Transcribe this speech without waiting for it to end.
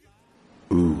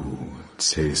Ooh,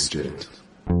 taste it.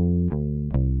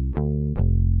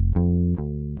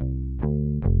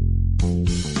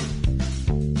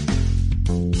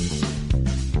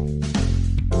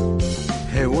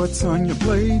 Hey, what's on your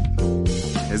plate?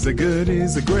 Is it good?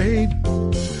 Is it great?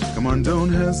 Come on,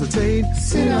 don't hesitate.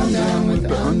 Sit down with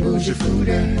the Unbougie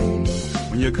Foodie.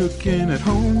 When you're cooking at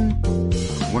home,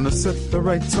 wanna set the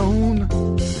right tone,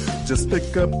 just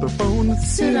pick up the phone.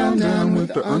 Sit down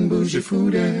with the Unbougie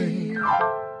Foodie.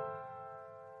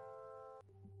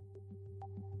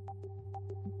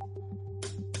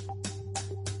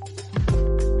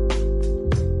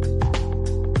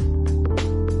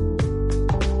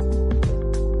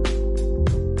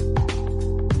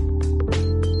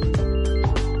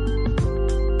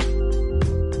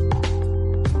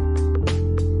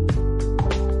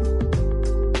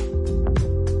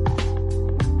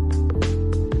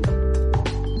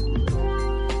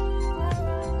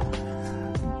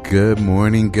 Good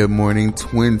morning,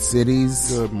 Twin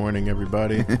Cities. Good morning,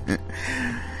 everybody.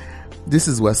 This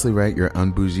is Wesley Wright, your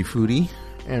Unbougie Foodie.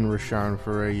 And Rashawn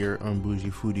Ferre, your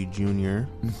Unbougie Foodie Jr.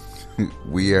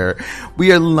 We are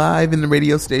live in the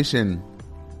radio station.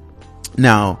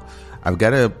 Now, I've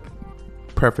got to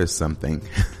preface something.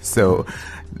 So,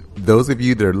 those of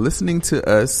you that are listening to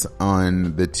us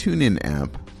on the TuneIn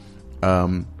app,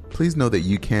 please know that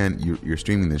you're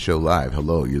streaming the show live.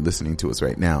 Hello, you're listening to us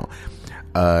right now.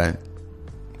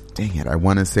 Dang it, I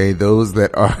want to say those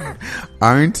that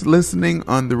aren't listening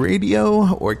on the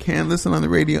radio or can listen on the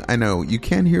radio. I know you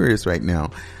can't hear us right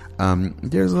now.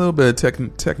 There's a little bit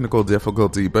of technical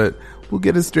difficulty, but we'll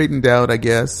get it straightened out, I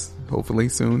guess, hopefully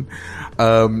soon.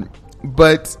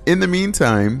 But in the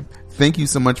meantime, thank you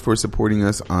so much for supporting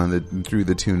us through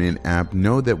the TuneIn app.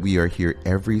 Know that we are here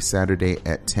every Saturday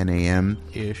at 10 a.m.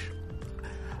 Ish.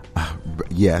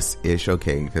 Yes, ish.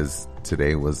 Okay, because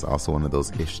today was also one of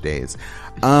those ish days.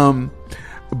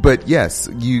 But yes,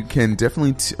 you can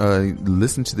definitely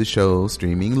listen to the show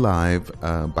streaming live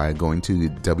by going to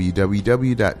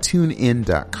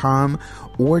www.tunein.com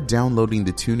or downloading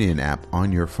the TuneIn app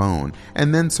on your phone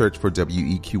and then search for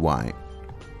WEQY.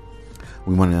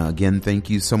 We want to again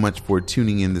thank you so much for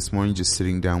tuning in this morning, just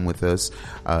sitting down with us.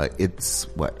 It's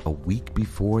a week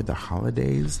before the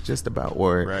holidays, just about,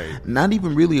 or right. Not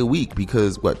even really a week,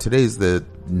 because today's the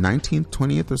 19th,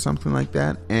 20th or something like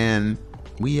that. And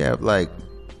we have like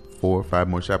 4 or 5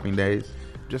 more shopping days.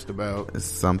 Just about.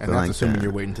 Something and that's like assuming that.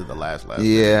 You're waiting to the last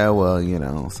Yeah,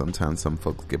 well, sometimes some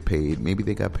folks get paid. Maybe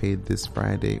they got paid this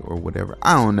Friday or whatever.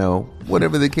 I don't know.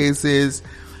 Whatever the case is,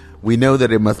 we know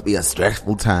that it must be a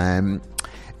stressful time.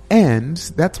 And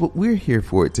that's what we're here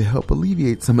for, to help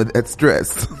alleviate some of that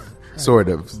stress, sort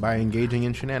of. By engaging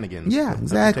in shenanigans. Yeah,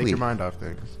 exactly. Take your mind off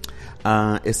things.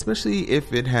 Especially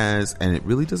if it has, and it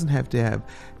really doesn't have to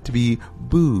be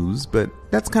booze, but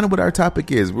that's kind of what our topic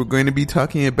is. We're going to be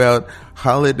talking about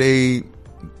holiday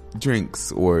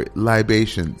drinks or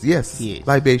libations. Yes.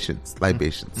 Libations.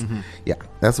 Mm-hmm. Yeah,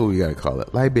 that's what we got to call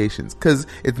it. Libations. Because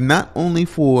it's not only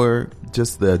for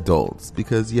just the adults,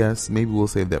 because yes, maybe we'll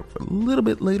save that for a little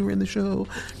bit later in the show,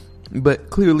 but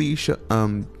clearly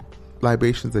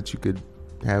libations that you could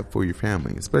have for your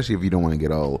family, especially if you don't want to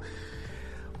get all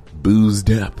boozed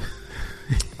up.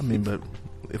 I mean, but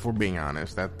if we're being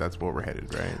honest, that's where we're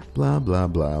headed, right? Blah, blah,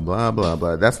 blah, blah, blah,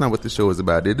 blah. That's not what the show is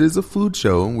about. It is a food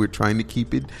show, and we're trying to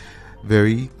keep it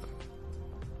very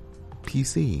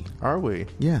PC. Are we?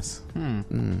 Yes.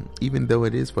 Even though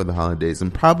it is for the holidays,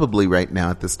 and probably right now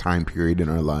at this time period in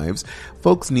our lives,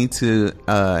 folks need to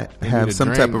have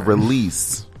some type of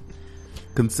release,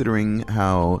 considering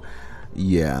how,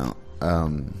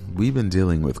 we've been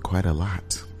dealing with quite a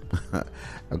lot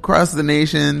across the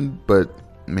nation, but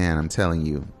man, I'm telling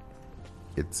you,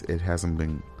 it hasn't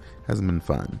been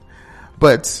fun.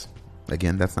 But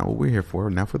again, that's not what we're here for.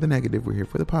 Not for the negative. We're here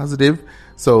for the positive.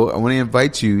 So I want to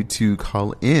invite you to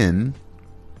call in.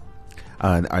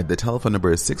 The telephone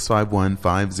number is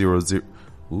 651-500.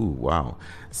 Ooh, wow.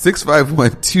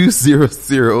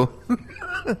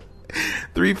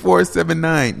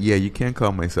 651-200-3479. Yeah, you can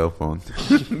call my cell phone.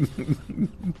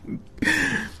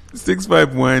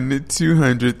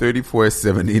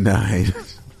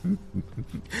 651-200-3479.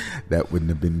 That wouldn't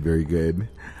have been very good.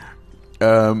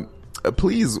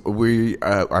 Please,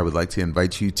 I would like to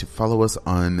invite you to follow us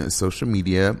on social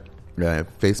media,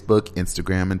 Facebook,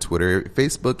 Instagram, and Twitter.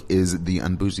 Facebook is the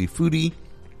Unbougie Foodie.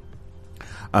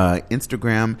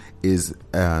 Instagram is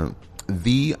 _Unbougie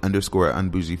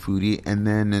Foodie, and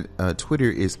then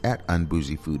Twitter is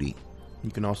 @Unbougie Foodie.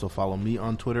 You can also follow me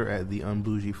on Twitter at the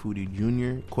Unbougie Foodie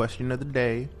Jr. Question of the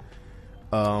day: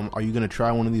 Are you going to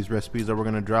try one of these recipes that we're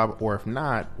going to drop? Or if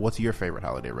not, what's your favorite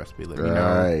holiday recipe? Let me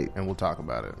know, and we'll talk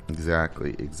about it.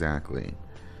 Exactly.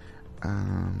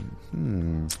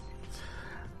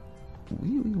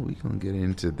 We gonna get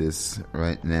into this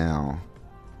right now.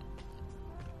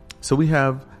 So we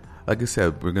have, like I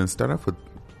said, we're gonna start off with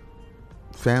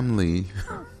family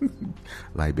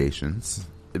libations.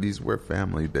 These were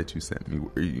family that you sent me,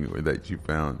 or that you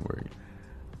found.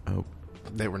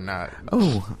 They were not.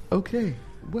 Oh, okay.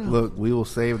 Well, look, we will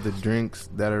save the drinks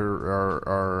that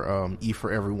are eat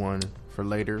for everyone for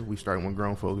later. We starting with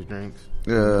grown folks drinks.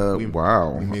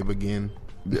 Wow. We may begin.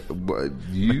 But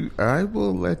I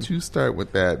will let you start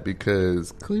with that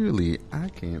because clearly I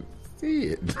can't see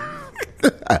it.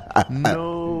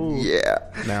 No. Yeah.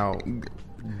 Now,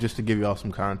 just to give you all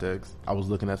some context, I was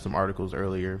looking at some articles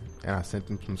earlier, and I sent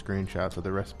him some screenshots of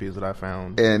the recipes that I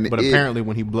found. But apparently,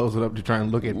 when he blows it up to try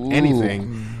and look at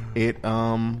anything,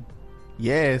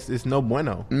 yes, it's no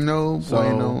bueno. No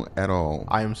bueno at all.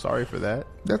 I am sorry for that.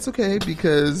 That's okay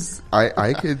because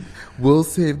we'll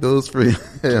save those for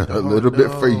a little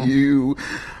bit for you.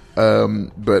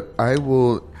 But I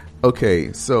will.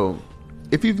 Okay, so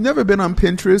if you've never been on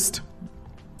Pinterest,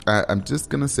 I'm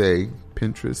just gonna say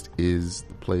Pinterest is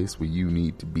the place where you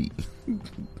need to be.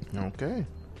 Okay.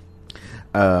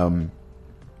 I'm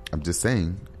just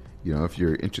saying, if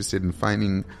you're interested in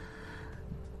finding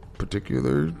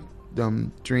particular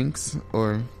drinks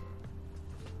or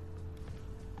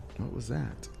what was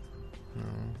that?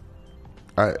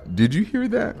 Did you hear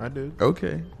that? I did.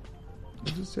 Okay, I'm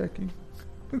just checking.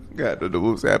 I don't know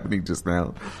what was happening just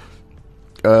now.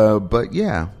 But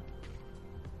yeah.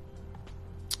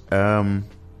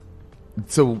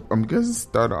 So I'm going to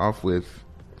start off with.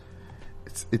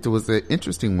 It was an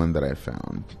interesting one that I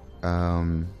found.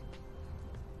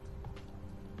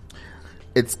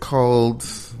 It's called.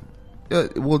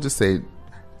 We'll just say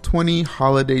 20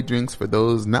 holiday drinks for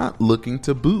those not looking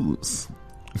to booze.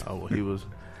 Oh, well, he was.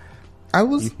 I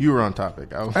was. You were on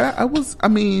topic. I was. I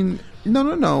mean,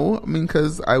 no. I mean,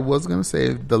 because I was gonna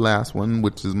save the last one,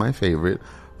 which is my favorite,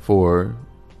 for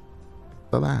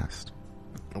the last.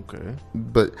 Okay.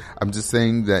 But I'm just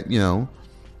saying that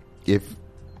if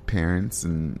parents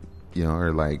and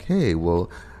are like, hey, well,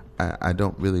 I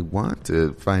don't really want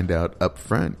to find out up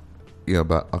front,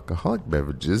 about alcoholic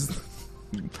beverages.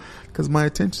 Because my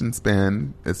attention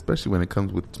span, especially when it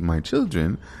comes with my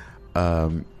children,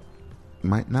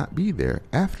 might not be there.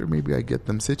 After maybe I get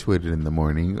them situated in the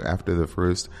morning, after the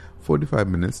first 45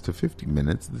 minutes to 50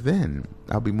 minutes, then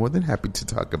I'll be more than happy to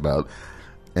talk about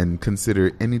and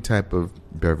consider any type of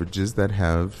beverages that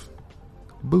have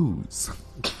booze.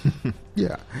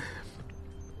 Yeah.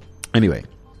 Anyway,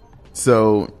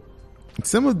 so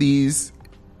some of these,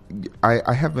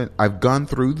 I've gone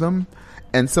through them.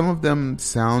 And some of them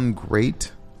sound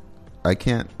great. I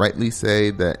can't rightly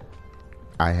say that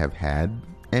I have had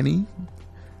any.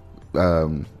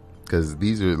 Because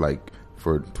these are like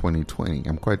for 2020.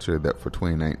 I'm quite sure that for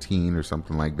 2019 or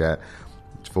something like that,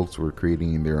 folks were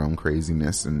creating their own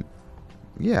craziness. And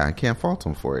yeah, I can't fault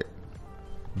them for it.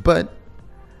 But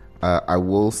I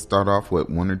will start off with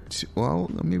one or two, well,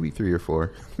 maybe 3 or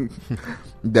 4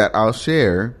 that I'll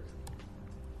share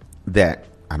that,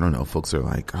 I don't know, folks are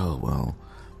like, oh, well,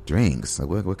 drinks.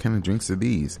 Like, what kind of drinks are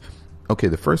these? Okay,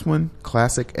 the first one,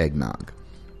 classic eggnog.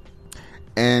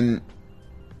 And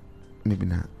maybe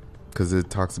not, because it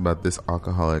talks about this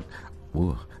alcoholic,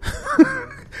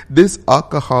 this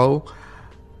alcohol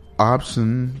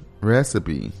option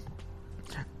recipe.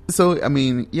 So, I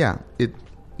mean, yeah,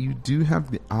 you do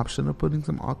have the option of putting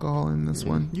some alcohol in this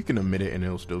one. You can omit it and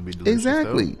it'll still be delicious.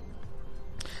 Exactly. Though.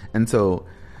 And so,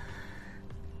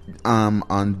 on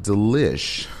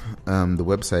Delish, the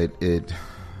website,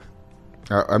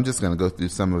 I'm just going to go through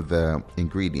some of the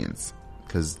ingredients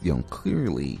because,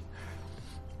 clearly,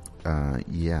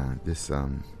 this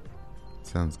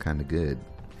sounds kind of good.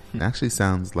 It actually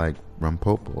sounds like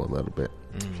Rumpopo a little bit.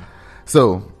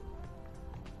 So,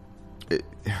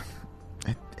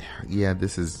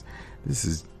 this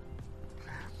is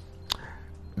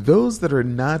those that are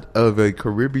not of a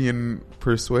Caribbean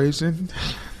persuasion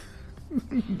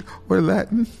or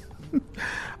Latin.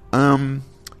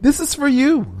 This is for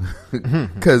you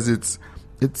because it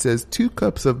says 2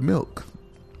 cups of milk.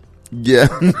 Yeah.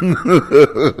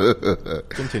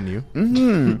 Continue.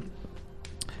 Mm-hmm.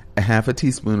 A half a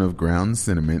teaspoon of ground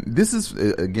cinnamon. This is,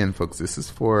 again, folks, this is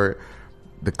for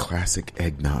the classic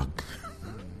eggnog.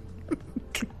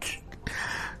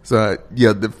 So,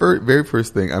 the very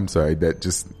first thing, I'm sorry, that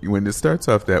just, when it starts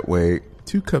off that way,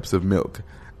 2 cups of milk,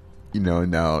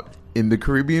 now, in the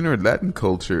Caribbean or Latin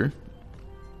culture,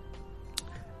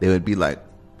 they would be like,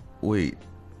 Wait,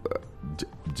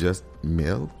 just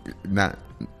milk, not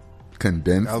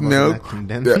condensed milk,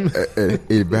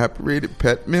 evaporated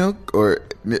pet milk, or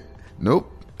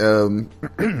nope. 2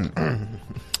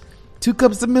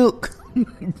 cups of milk,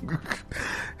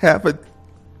 half a.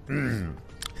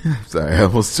 Sorry, I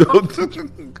almost choked.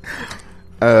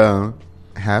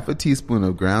 Half a teaspoon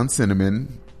of ground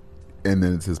cinnamon, and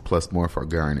then it says plus more for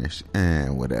garnish,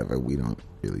 and whatever. We don't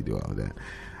really do all of that.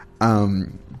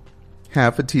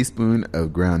 Half a teaspoon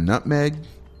of ground nutmeg,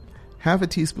 half a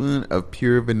teaspoon of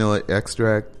pure vanilla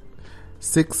extract,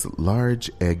 6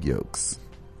 large egg yolks.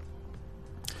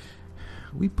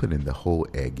 We put in the whole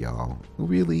egg, y'all.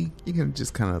 Really? You can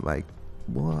just kind of like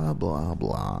blah, blah,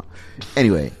 blah.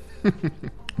 Anyway,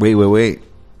 wait.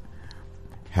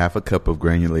 Half a cup of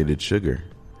granulated sugar.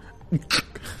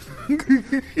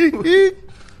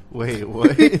 Wait,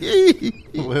 what?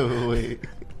 Wait.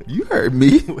 You heard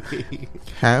me. Wait.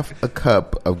 Half a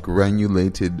cup of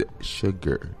granulated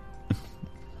sugar.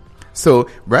 So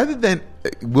rather than,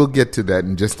 we'll get to that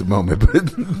in just a moment,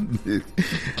 but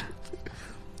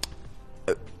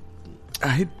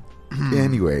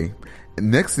anyway,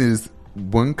 next is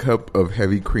 1 cup of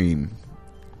heavy cream.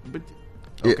 But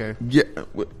okay,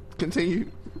 continue.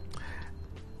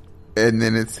 And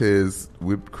then it says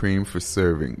whipped cream for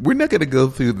serving. We're not going to go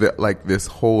through this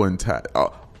whole entire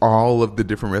all of the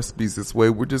different recipes this way.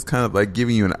 We're just kind of like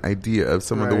giving you an idea of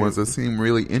some of the ones that seem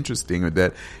really interesting, or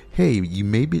that, hey, you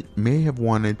may have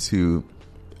wanted to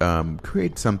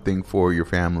create something for your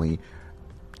family.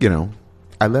 You know,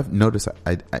 notice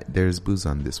there's booze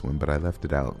on this one, but I left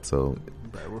it out, so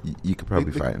you could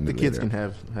probably find it. The kids can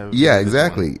have yeah,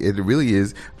 exactly. It really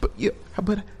is, but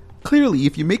clearly,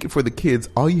 if you make it for the kids,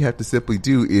 all you have to simply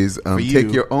do is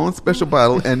take your own special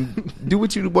bottle and do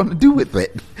what you want to do with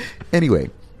it. Anyway,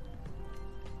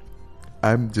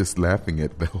 I'm just laughing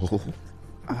at the whole.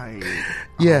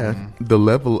 The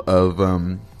level of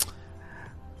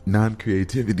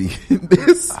non-creativity in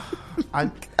this.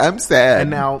 I'm sad. And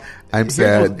now, I'm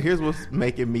sad. Here's what's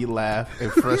making me laugh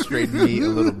and frustrating me a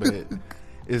little bit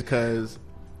is because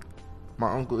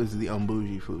my uncle is the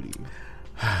bougie foodie.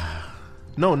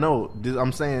 No,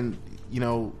 I'm saying,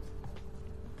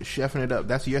 chefing it up,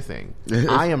 that's your thing.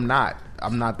 I am not.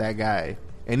 I'm not that guy.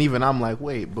 And even I'm like,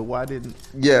 wait, but why didn't...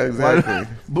 Yeah, exactly.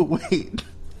 But wait.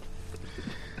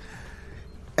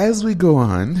 As we go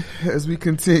on, as we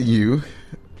continue,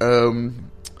 the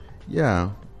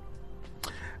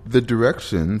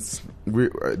directions...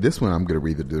 this one I'm going to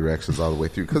read the directions all the way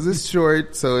through because it's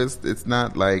short, so it's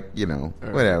not like,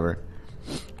 whatever.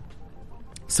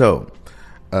 So...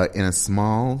 in a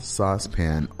small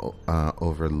saucepan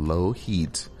over low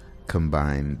heat,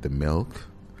 combine the milk,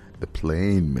 the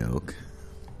plain milk,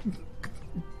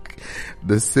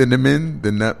 the cinnamon,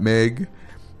 the nutmeg,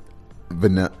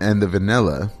 and the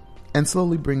vanilla, and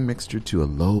slowly bring mixture to a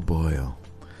low boil.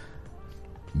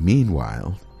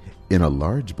 Meanwhile, in a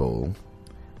large bowl,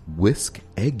 whisk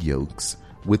egg yolks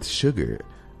with sugar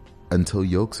until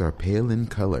yolks are pale in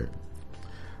color.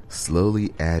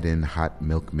 Slowly add in hot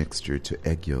milk mixture to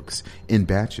egg yolks in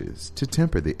batches to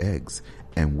temper the eggs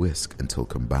and whisk until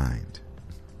combined.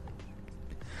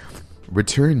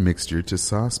 Return mixture to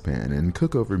saucepan and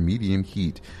cook over medium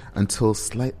heat until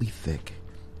slightly thick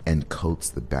and coats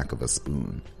the back of a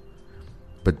spoon,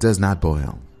 but does not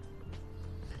boil.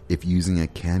 If using a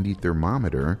candy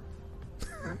thermometer,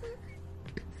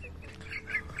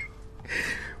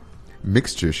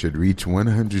 mixture should reach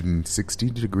 160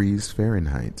 degrees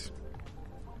Fahrenheit.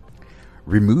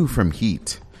 Remove from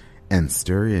heat and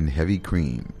stir in heavy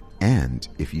cream. And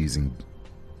if using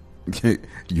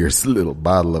your little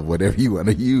bottle of whatever you want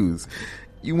to use,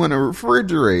 you want to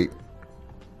refrigerate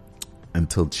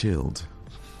until chilled.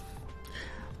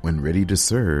 When ready to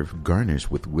serve, garnish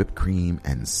with whipped cream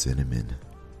and cinnamon.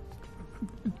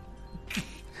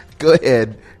 Go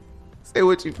ahead. Say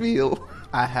what you feel.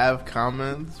 I have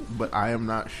comments, but I am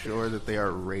not sure that they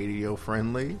are radio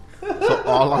friendly. So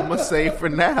all I'm gonna say for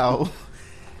now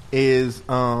is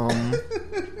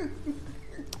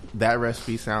that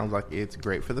recipe sounds like it's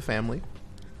great for the family,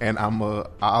 and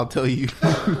I'll tell you.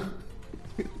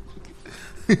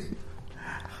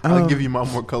 I'll give you my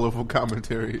more colorful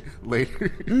commentary later.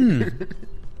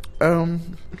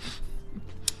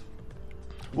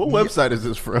 What website is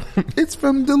this from? It's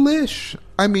from Delish.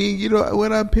 I mean, I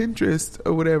went on Pinterest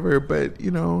or whatever, but,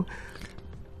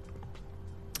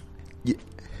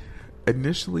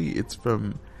 initially it's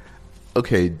from,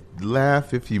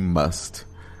 laugh if you must.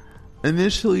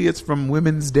 Initially it's from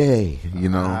Women's Day,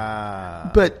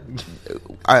 But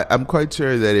I'm quite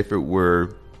sure that if it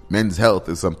were Men's Health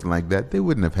or something like that, they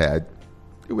wouldn't have had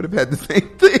It would have had the same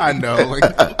thing. I know. Like,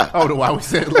 I don't know why we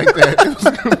said it like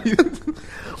that.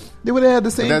 They would have had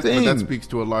the same thing. But that speaks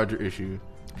to a larger issue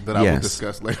that I will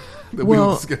discuss later. We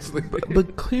will discuss later.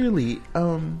 But clearly,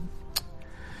 but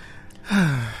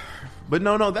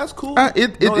no, that's cool.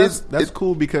 That's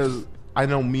cool because I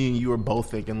know me and you are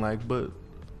both thinking like, but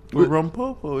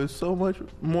Rumpopo is so much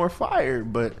more fire.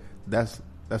 But that's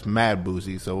mad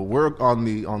boozy. So we're on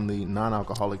the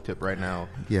non-alcoholic tip right now.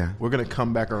 Yeah, we're gonna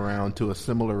come back around to a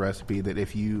similar recipe that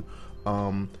if you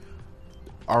are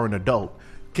an adult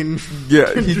can.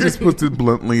 Yeah, he just puts it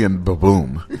bluntly and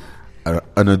boom,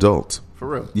 an adult for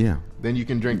real. Yeah, then you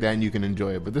can drink that and you can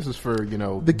enjoy it. But this is for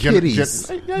the kiddies,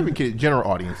 not even kids, general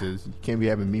audiences. You can't be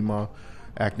having Mima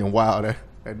acting wild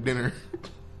at dinner.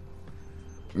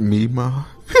 Mima,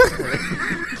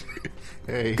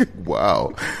 hey,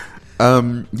 wow.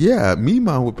 Yeah,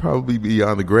 Mima would probably be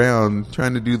on the ground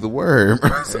trying to do the worm.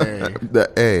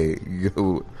 The A.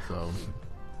 So.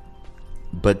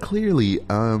 But clearly,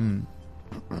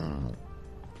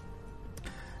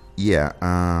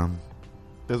 yeah.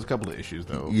 There's a couple of issues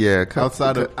though. Yeah,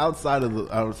 outside of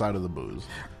the booze.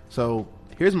 So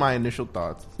here's my initial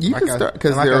thoughts. You can start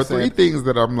because there are three things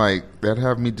that I'm like that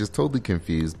have me just totally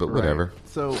confused. But whatever. Right.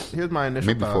 So here's my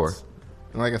initial thoughts. Maybe four.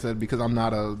 And like I said, because I'm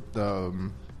not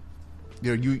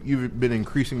you've been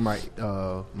increasing my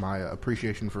my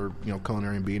appreciation for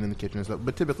culinary and being in the kitchen and stuff,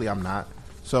 but typically I'm not.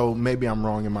 So maybe I'm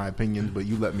wrong in my opinions, but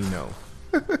you let me know.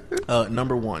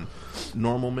 Number one,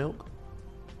 normal milk.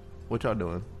 What y'all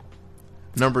doing?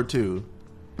 Number two,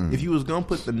 if you was gonna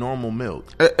put the normal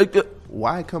milk,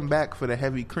 why come back for the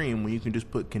heavy cream when you can just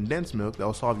put condensed milk that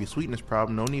will solve your sweetness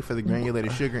problem? No need for the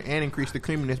granulated sugar and increase the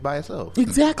creaminess by itself.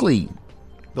 Exactly.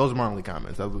 Those are my only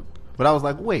comments. But I was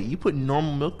like, wait, you put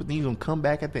normal milk, but then you're going to come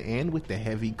back at the end with the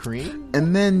heavy cream?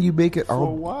 And then you make it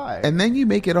all... why? And then you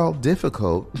make it all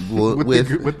difficult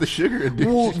with the sugar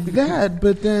addition. Well,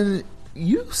 but then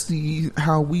you see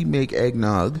how we make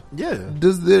eggnog. Yeah.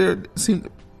 Does there seem...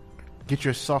 Get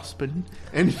your saucepan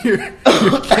and your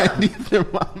candy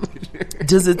thermometer.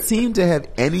 Does it seem to have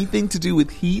anything to do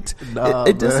with heat? Nah,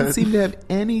 it doesn't seem to have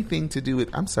anything to do with...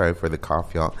 I'm sorry for the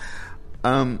cough, y'all.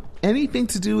 Anything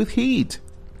to do with heat.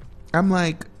 I'm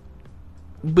like,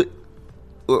 but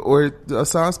or a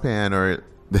saucepan or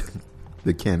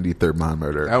the candy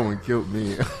thermometer. That one killed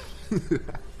me.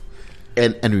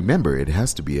 and remember, it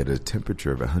has to be at a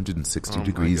temperature of 160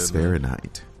 degrees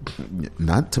Fahrenheit,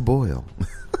 not to boil,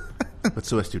 but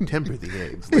so as to temper the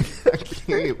eggs. Like, I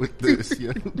can't with this.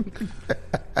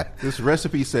 This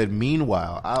recipe said,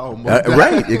 "Meanwhile, I almost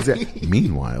right, exactly.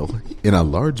 Meanwhile, in a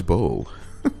large bowl,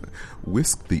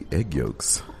 whisk the egg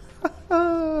yolks."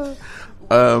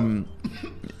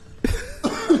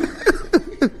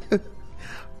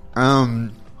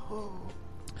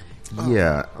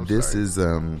 Yeah, this is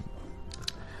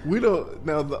we don't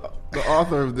now the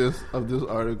author of this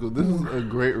article. This is a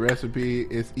great recipe.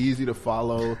 It's easy to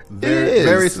follow.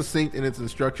 Very succinct in its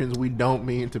instructions. We don't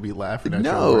mean to be laughing at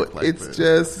your work like it's this.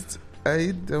 Just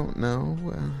I don't know.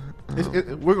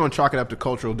 We're going to chalk it up to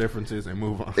cultural differences and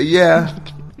move on. Yeah.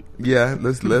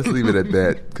 Let's leave it at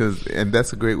that and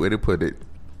that's a great way to put it.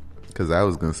 Because I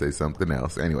was going to say something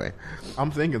else. Anyway,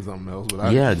 I'm thinking something else.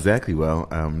 But yeah, exactly. Well,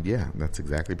 that's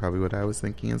exactly probably what I was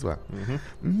thinking as well.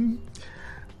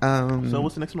 Mm-hmm. So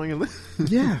what's the next one on your list?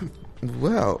 Yeah.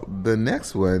 Well, the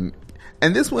next one,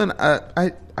 and this one,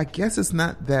 I guess it's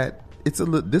not that.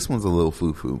 This one's a little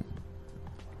foo-foo.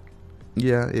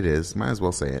 Yeah, it is. Might as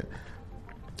well say it.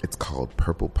 It's called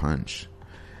Purple Punch.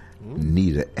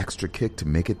 Need an extra kick to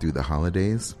make it through the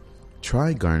holidays?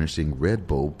 Try garnishing Red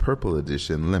Bull Purple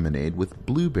Edition lemonade with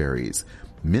blueberries,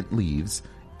 mint leaves,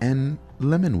 and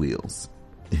lemon wheels.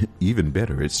 Even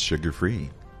better, it's sugar-free.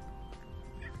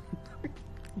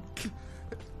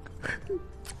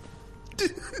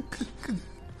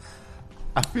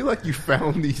 I feel like you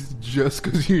found these just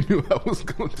because you knew I was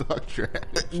going to talk trash.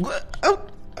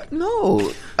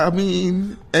 No, I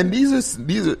mean, and these are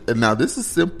now. This is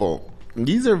simple.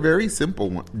 These are very simple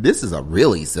ones. This is a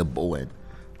really simple one.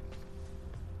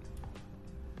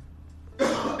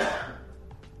 Oh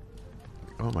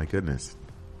my goodness,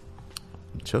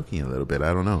 I'm choking a little bit.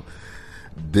 I don't know.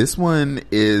 This one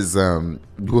is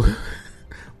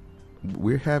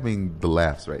we're having the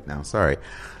laughs right now. Sorry.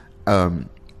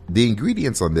 The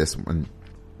ingredients on this one,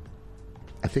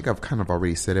 I think I've kind of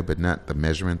already said it, but not the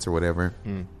measurements or whatever.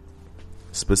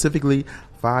 Specifically,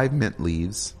 5 mint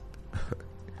leaves,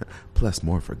 plus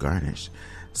more for garnish.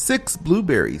 6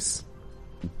 blueberries.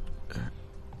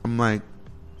 I'm like,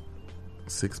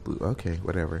 6 blue. Okay,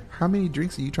 whatever. How many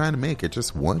drinks are you trying to make? It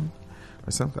just one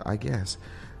or something, I guess.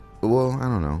 Well, I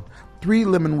don't know. 3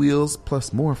 lemon wheels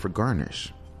plus more for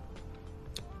garnish.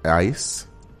 Ice.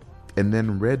 And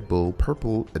then Red Bull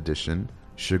Purple Edition,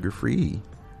 sugar-free.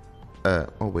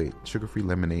 Sugar-free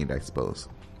lemonade, I suppose.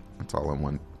 It's all in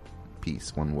one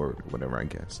piece, one word, whatever, I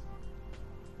guess.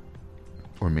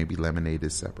 Or maybe lemonade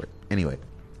is separate. Anyway.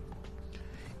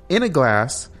 In a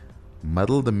glass,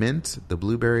 muddle the mint, the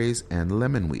blueberries, and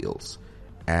lemon wheels.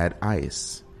 Add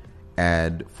ice.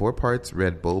 Add 4 parts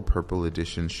Red Bull Purple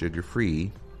Edition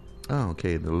sugar-free. Oh,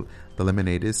 okay. The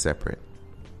lemonade is separate.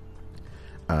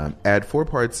 Add 4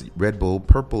 parts Red Bull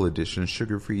Purple Edition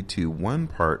sugar-free to 1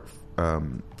 part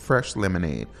fresh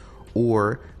lemonade,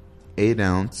 or 8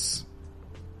 ounce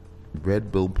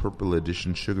Red Bull Purple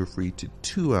Edition sugar-free to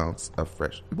 2 ounce of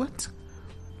fresh. What?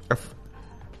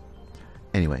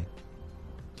 Anyway,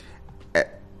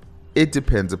 it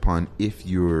depends upon if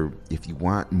you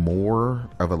want more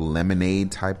of a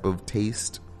lemonade type of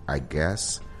taste, I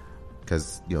guess,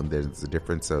 because there's a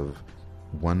difference of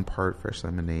 1 part fresh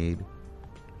lemonade.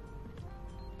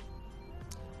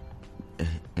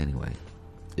 Anyway,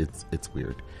 it's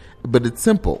weird, but it's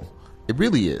simple. It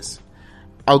really is.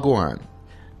 I'll go on.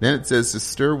 Then it says to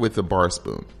stir with a bar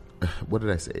spoon. What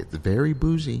did I say? It's very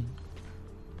bougie.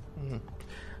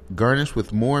 Garnish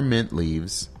with more mint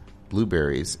leaves,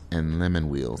 blueberries, and lemon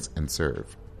wheels, and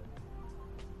serve.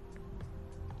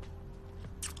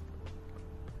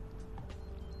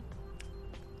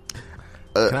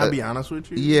 Can I be honest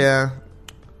with you? Yeah.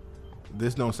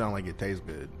 This don't sound like it tastes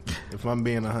good. If I'm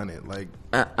being 100, like,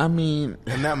 I mean,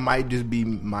 and that might just be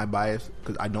my bias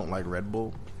because I don't like Red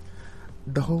Bull.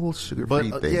 The whole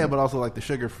sugar-free thing. Yeah, but also like the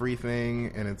sugar-free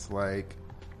thing, and it's like,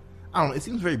 I don't know. It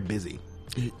seems very busy.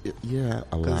 Yeah,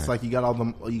 a lot. Because it's like you got all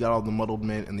the muddled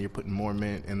mint, and then you're putting more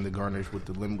mint in the garnish with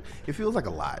the lemon. It feels like a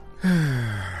lot.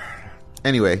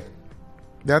 Anyway,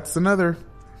 that's another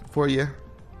for you.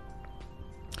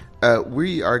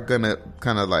 We are gonna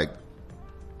kind of like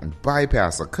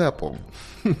bypass a couple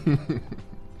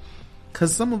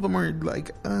because some of them are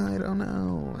like, I don't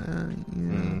know.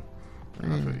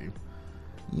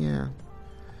 Yeah.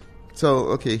 So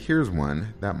okay, here's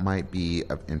one that might be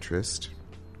of interest,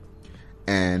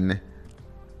 and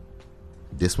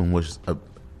this one was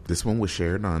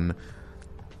shared on,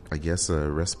 I guess, a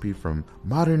recipe from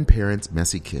Modern Parents,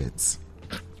 Messy Kids.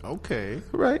 Okay,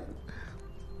 right.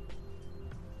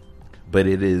 But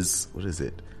it is, what is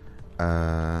it?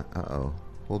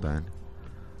 Hold on.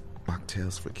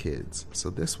 Mocktails for kids. So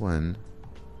this one,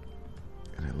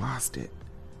 and I lost it.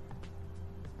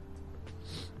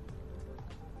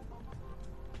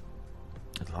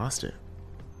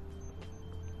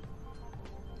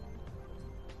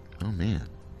 Oh man.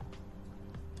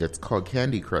 It's called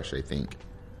Candy Crush, I think.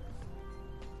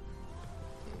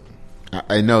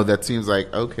 I know that seems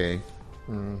like, okay.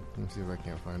 Let me see if I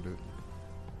can't find it.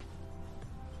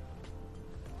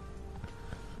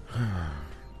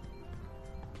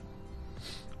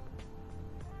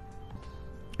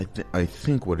 I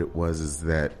think what it was is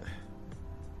that.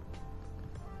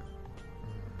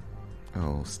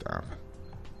 Oh, stop.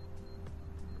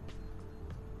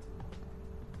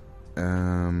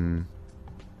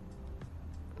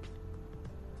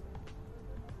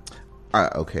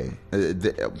 Okay.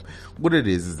 What it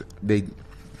is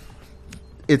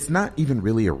it's not even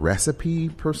really a recipe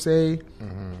per se.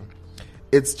 Mm-hmm.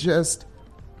 It's just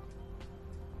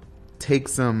take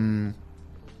some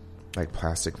like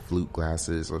plastic flute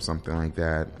glasses or something like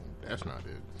that. That's not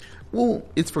it. Well,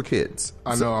 it's for kids.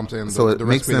 I know. I'm saying so the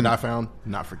recipe that I found,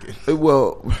 not for kids.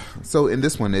 Well, so in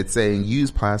this one, it's saying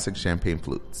use plastic champagne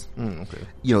flutes. Okay.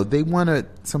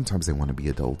 Sometimes they want to be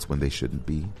adults when they shouldn't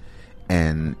be.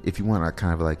 And if you want to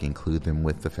kind of like include them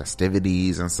with the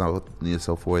festivities and so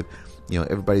forth,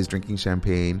 everybody's drinking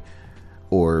champagne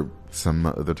or some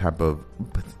other type of,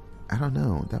 but I don't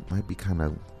know, that might be kind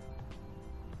of,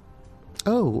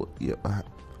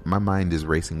 my mind is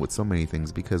racing with so many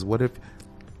things, because what if,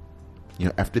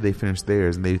 after they finish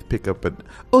theirs and they pick up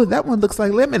that one looks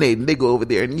like lemonade, and they go over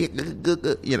there and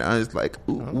it's like,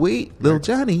 wait, little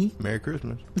Johnny. Merry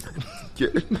Christmas.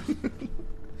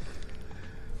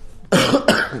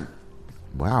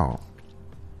 Wow.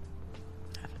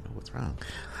 I don't know what's wrong.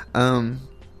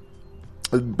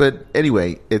 But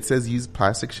anyway, it says use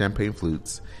plastic champagne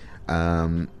flutes,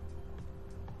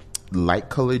 light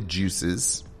colored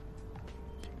juices,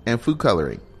 and food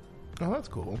coloring. Oh, that's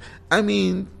cool. I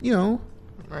mean,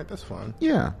 right, that's fun.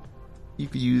 Yeah. You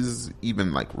could use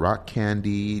even like rock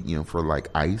candy, for like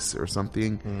ice or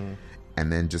something,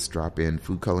 and then just drop in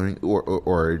food coloring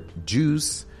or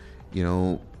juice,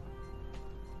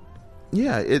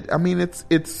 Yeah,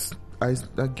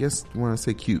 I guess want to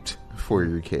say cute for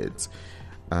your kids.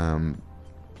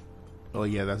 Oh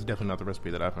yeah, that's definitely not the recipe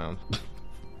that I found.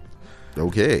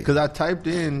 Okay. Because I typed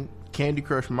in Candy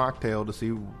Crush mocktail to see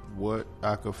what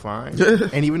I could find,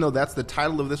 and even though that's the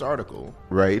title of this article,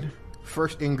 Right.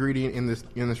 first ingredient in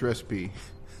this recipe: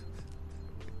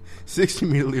 60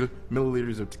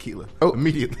 milliliters of tequila. Oh.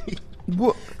 Immediately.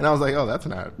 Well, And I was like, "Oh, that's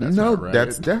not right."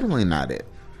 that's definitely not it.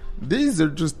 These are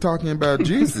just talking about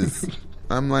juices.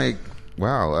 I'm like,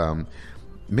 wow.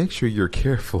 Make sure you're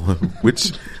careful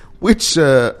which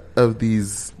of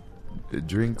these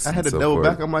drinks. I had to double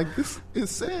back. I'm like, it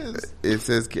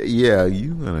says yeah,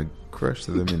 you gonna crush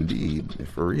them indeed,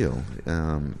 for real.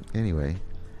 Anyway,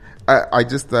 I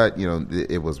just thought,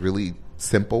 it was really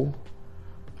simple,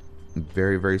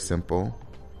 very, very simple,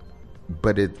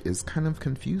 but it is kind of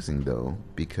confusing though,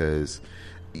 because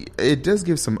it does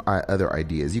give some other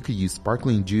ideas. You could use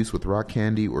sparkling juice with rock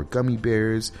candy or gummy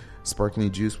bears, sparkling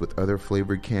juice with other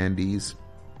flavored candies,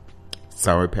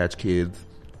 Sour Patch Kids,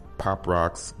 Pop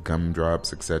Rocks,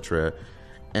 gumdrops, etc.,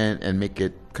 and make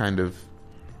it kind of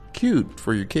cute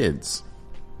for your kids.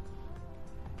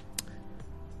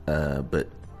 But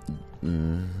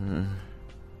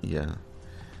yeah,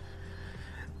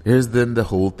 there's then the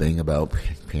whole thing about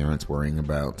parents worrying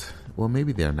about. Well,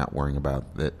 maybe they're not worrying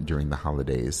about that during the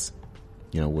holidays.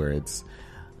 Where it's,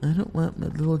 I don't want my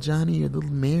little Johnny or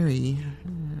little Mary,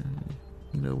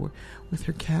 with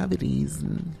her cavities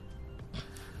and.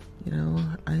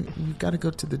 We've got to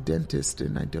go to the dentist,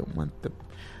 and I don't want the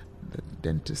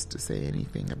dentist to say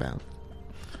anything about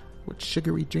what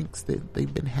sugary drinks that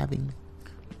they've been having.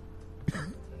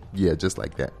 Yeah, just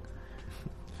like that.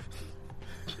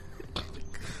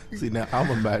 See, now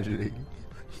I'm imagining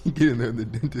you get in there and the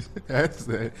dentist asks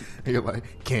that, and you're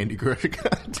like, Candy Crush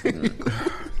content.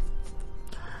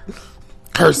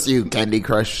 Curse you, Candy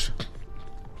Crush.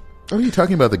 Are you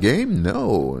talking about the game?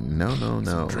 No.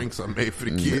 Some drinks I made for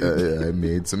the kids. I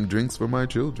made some drinks for my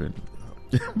children.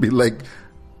 Be like,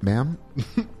 ma'am,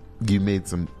 you made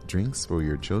some drinks for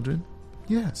your children?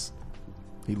 Yes.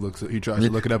 He tries to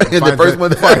look it up. And the first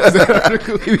one finds that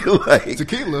article. He'd be like,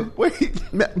 tequila. Wait,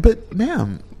 but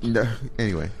ma'am. No.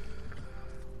 Anyway,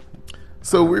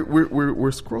 so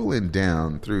we're scrolling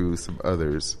down through some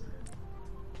others,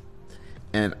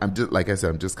 and I'm just, like I said,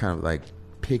 I'm just kind of like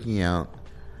picking out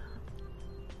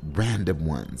random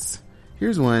ones.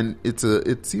 Here's one. It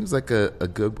seems like a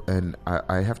good, and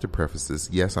I have to preface this.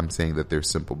 Yes, I'm saying that they're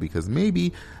simple because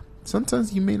maybe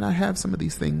sometimes you may not have some of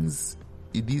these things,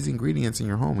 these ingredients in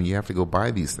your home, and you have to go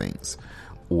buy these things.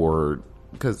 Or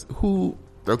because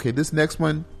this next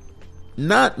one,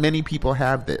 not many people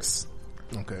have this.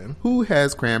 Okay. Who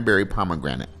has cranberry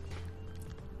pomegranate?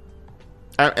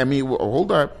 I mean,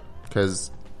 hold up, because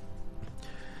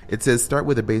it says start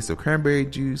with a base of cranberry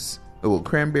juice.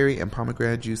 Cranberry and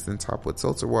pomegranate juice, then top with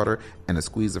seltzer water and a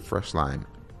squeeze of fresh lime.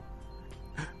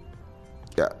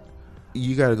 Yeah,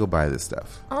 you got to go buy this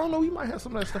stuff. I don't know. We might have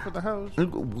some of that stuff at the house.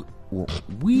 Well,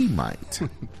 we might.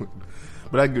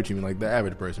 But I get what you mean. Like, the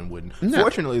average person wouldn't. No.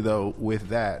 Fortunately, though, with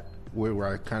that, where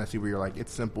I kind of see where you're like,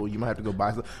 it's simple. You might have to go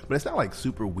buy stuff. But it's not like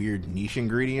super weird niche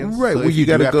ingredients. Right. So well, you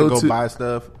got to go buy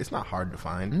stuff. It's not hard to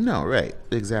find. No, right.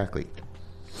 Exactly.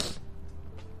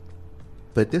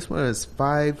 But this one is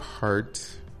Five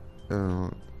Heart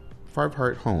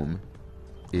Home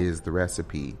is the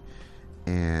recipe.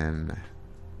 And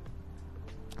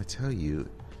I tell you,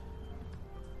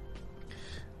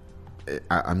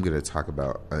 I'm going to talk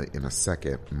about in a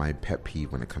second my pet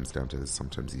peeve when it comes down to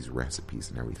sometimes these recipes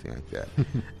and everything like that.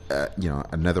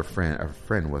 A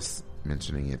friend was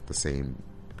mentioning it the same,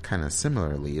 kind of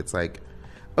similarly. It's like,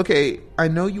 okay, I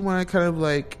know you want to kind of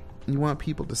like, you want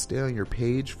people to stay on your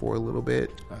page for a little bit.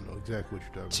 I know exactly what you're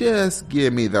talking about. Just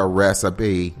give me the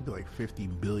recipe. Like 50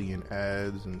 billion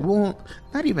ads. Well,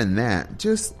 not even that.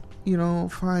 Just,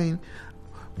 fine.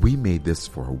 We made this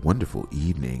for a wonderful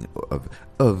evening of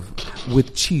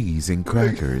with cheese and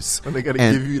crackers. And they got to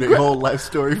give you their whole life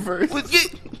story first.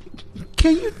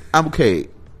 Can you? I'm okay.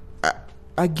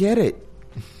 I get it.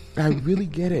 I really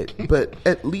get it. But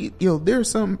at least, there are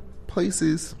some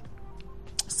places,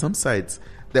 some sites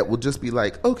that will just be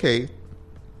like, okay,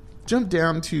 jump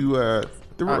down to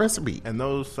the recipe. And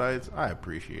those sites, I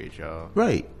appreciate y'all.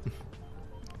 Right.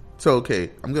 So,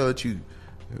 okay, I'm going to let you,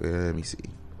 let me see.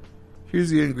 Here's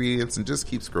the ingredients, and just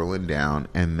keep scrolling down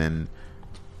and then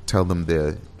tell them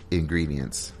the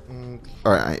ingredients.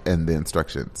 All right, and the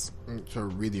instructions. So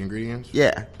read the ingredients?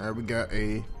 Yeah. All right, we got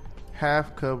a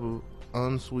half cup of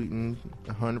unsweetened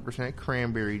 100%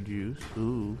 cranberry juice.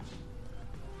 Ooh.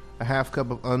 A half cup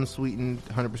of unsweetened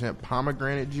 100%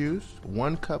 pomegranate juice.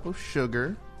 1 cup of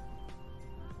sugar.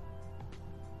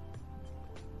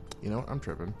 I'm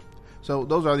tripping. So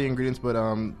those are the ingredients, but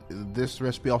this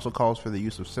recipe also calls for the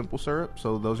use of simple syrup.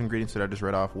 So those ingredients that I just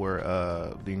read off were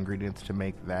the ingredients to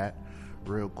make that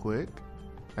real quick.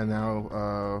 And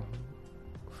now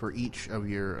for each of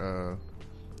your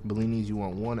bellinis, you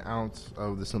want 1 ounce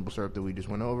of the simple syrup that we just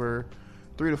went over,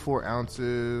 3 to 4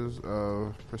 ounces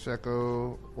of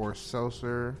Prosecco or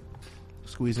seltzer,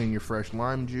 squeeze in your fresh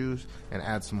lime juice, and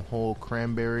add some whole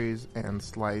cranberries and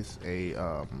slice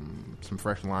some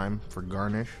fresh lime for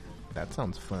garnish. That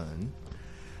sounds fun.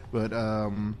 But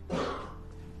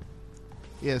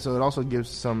yeah, so it also gives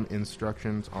some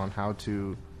instructions on how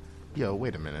to...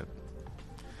 wait a minute.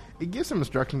 It gives some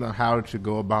instructions on how to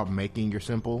go about making your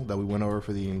simple that we went over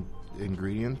for the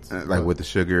ingredients. Like with the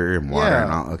sugar and water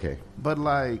and all. Okay. But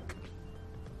like,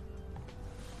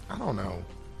 I don't know.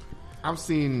 I've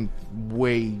seen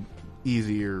way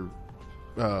easier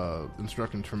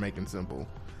instructions for making simple.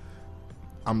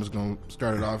 I'm just going to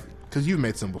start it off because you've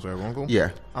made simple syrup, Uncle. Yeah.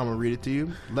 I'm going to read it to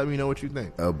you. Let me know what you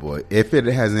think. Oh, boy. If it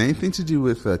has anything to do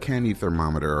with a candy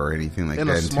thermometer or anything like In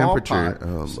that, a small temperature. pot.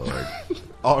 Oh, Lord.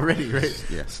 Already, right?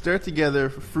 Yeah. Stir together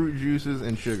fruit juices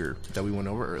and sugar that we went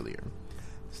over earlier.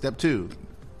 Step 2.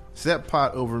 Set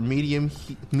pot over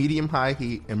medium-high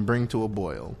heat and bring to a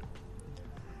boil.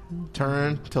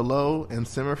 Turn to low and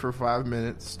simmer for 5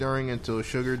 minutes, stirring until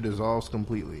sugar dissolves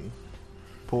completely.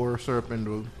 Pour syrup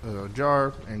into a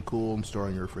jar and cool and store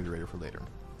in your refrigerator for later.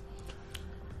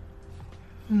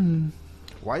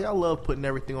 Why y'all love putting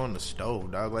everything on the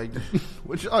stove, dog? Like,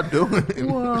 what y'all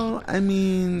doing? Well, I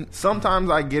mean...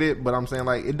 Sometimes I get it, but I'm saying,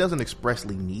 like, it doesn't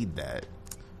expressly need that.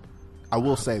 I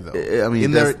will say, though. I mean,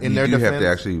 in their defense, have to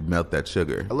actually melt that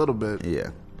sugar. A little bit.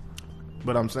 Yeah.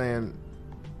 But I'm saying,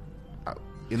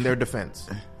 in their defense,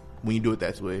 when you do it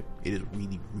that way, it is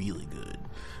really, really good.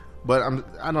 But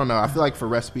I don't know. I feel like for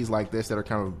recipes like this that are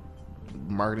kind of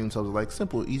marketing themselves as like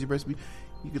simple, easy recipe,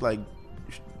 you could like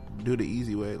do the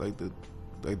easy way, like the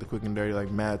quick and dirty,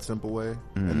 like mad simple way.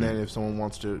 And then if someone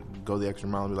wants to go the extra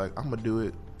mile and be like, I'm gonna do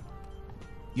it,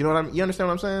 you know what I mean? You understand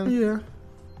what I'm saying? Yeah.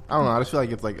 I don't know. I just feel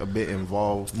like it's like a bit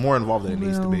more involved than it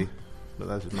needs to be. But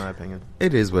that's just my opinion.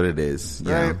 It is what it is.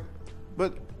 Yeah. Right?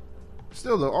 But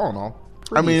still, though, all in all,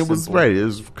 I mean, it was simple. right. It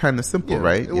was kind of simple,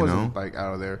 right? It wasn't like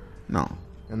out of there. No.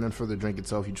 And then for the drink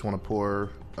itself, you just want to pour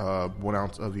 1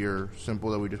 ounce of your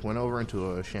simple that we just went over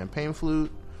into a champagne flute,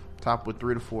 top with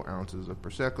 3 to 4 ounces of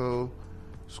Prosecco,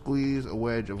 squeeze a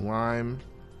wedge of lime,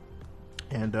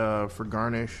 and for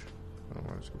garnish,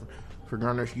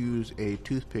 use a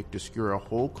toothpick to skewer a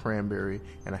whole cranberry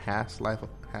and a half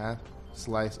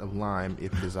slice of lime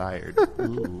if desired.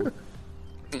 Ooh.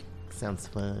 Sounds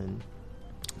fun.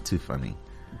 Too funny.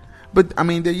 But, I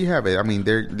mean, there you have it. I mean,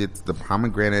 it's the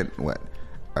pomegranate,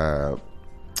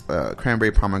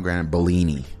 cranberry pomegranate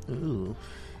Bellini. Ooh.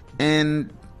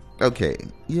 And, okay,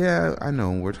 yeah, I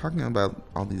know. We're talking about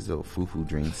all these little foo-foo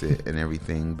drinks and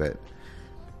everything, but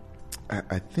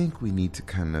I think we need to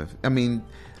kind of, I mean,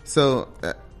 so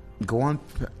go on.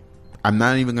 I'm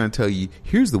not even going to tell you,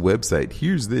 here's the website,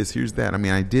 here's this, here's that. I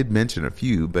mean, I did mention a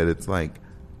few, but it's like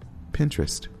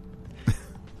Pinterest.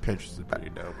 Pinterest is pretty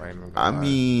dope. I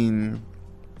mean,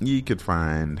 you could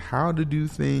find how to do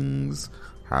things,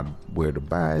 where to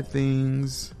buy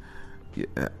things,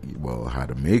 how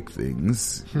to make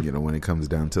things, when it comes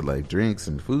down to like drinks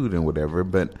and food and whatever.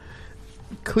 But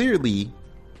clearly,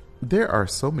 there are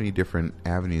so many different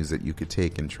avenues that you could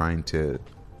take in trying to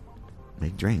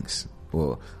make drinks.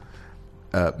 Well,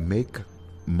 make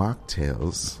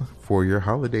mocktails for your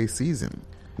holiday season,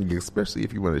 especially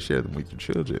if you want to share them with your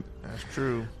children. That's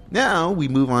true. Now we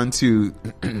move on to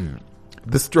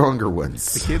the stronger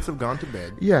ones. The kids have gone to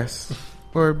bed. Yes.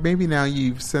 Or maybe now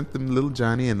you've sent them little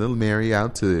Johnny and little Mary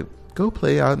out to go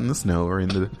play out in the snow or in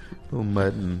the little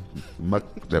mud and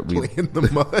muck that we play in the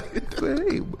mud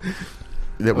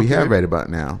that we have right about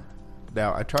now.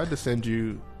 Now, I tried to send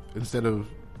you, instead of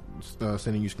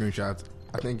sending you screenshots,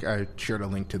 I think I shared a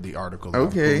link to the article that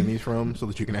I'm pulling these from so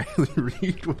that you can actually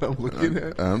read what I'm looking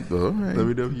at. All right. Let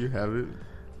me know if you have it.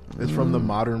 It's from the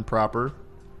Modern Proper.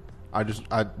 I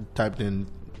typed in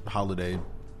holiday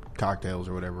cocktails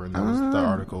or whatever, and that was the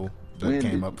article that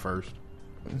came up first.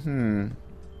 You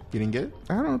didn't get it?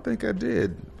 I don't think I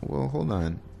did. Well, hold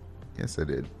on. Yes, I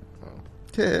did. Oh.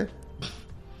 Yeah.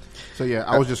 So yeah,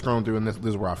 I was just scrolling through, and this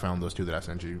is where I found those two that I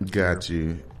sent you. Got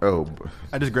you. Oh,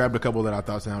 I just grabbed a couple that I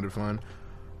thought sounded fun.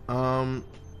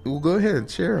 Well, go ahead and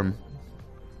share them.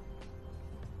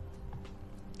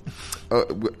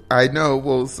 I know.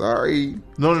 Well, sorry.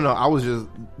 No. This is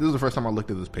the first time I looked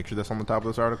at this picture that's on the top of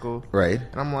this article. Right.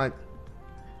 And I'm like,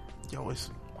 yo,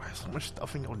 why is so much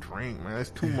stuff in your drink, man? That's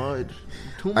too much.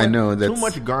 I know, too that's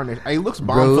much garnish. It looks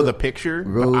bomb for the picture.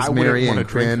 Rosemary but I and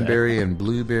cranberry and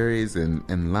blueberries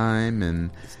and lime and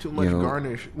it's too much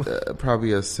garnish.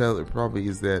 Probably a celery. Probably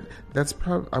is that. That's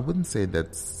probably. I wouldn't say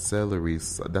that's celery.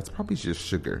 That's probably just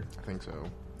sugar. I think so.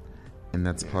 And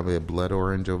that's probably a blood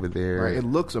orange over there. Right. It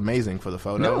looks amazing for the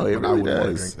photo. No, it but really I wouldn't want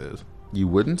to does. drink this. You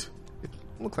wouldn't? It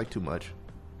looks like too much.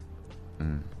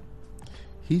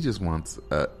 He just wants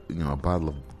a bottle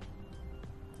of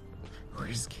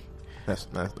whiskey. That's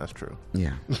true.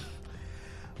 Yeah.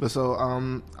 But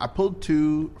so I pulled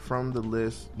 2 from the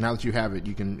list. Now that you have it,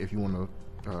 you can, if you want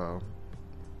to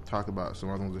talk about some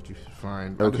other ones that you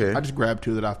find. Okay. I just grabbed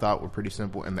 2 that I thought were pretty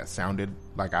simple and that sounded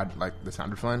that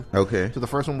sounded fun. Okay. So the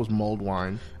first one was mulled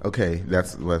wine. Okay,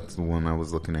 that's the one I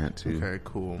was looking at too. Okay,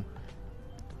 cool.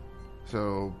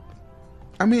 So,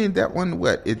 I mean that one.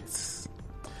 What it's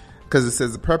because it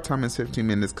says the prep time is 15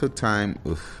 minutes. Cook time.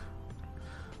 Oof.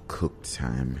 Cook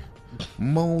time.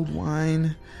 Mulled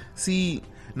wine. See.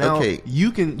 now okay.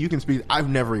 you can speak. I've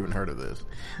never even heard of this.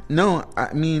 No,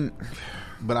 I mean.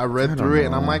 But I read through it,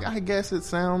 and I'm know. like, I guess it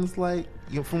sounds like,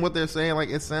 from what they're saying, like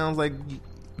it sounds like.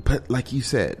 But like you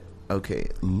said, okay,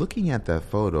 looking at that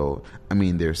photo, I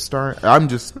mean, there's I'm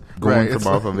just going Right, from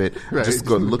off of it, right. just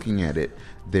looking at it.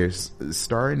 There's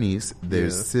star anise,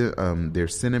 there's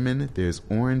cinnamon, there's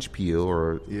orange peel,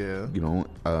 or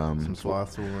some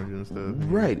swaths of orange and stuff.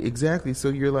 Right, exactly. So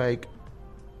you're like,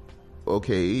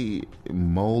 okay,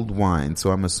 mulled wine.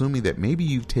 So I'm assuming that maybe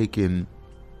you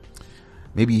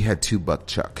had 2 buck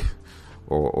chuck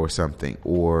or something,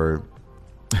 or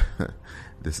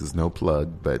this is no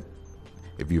plug, but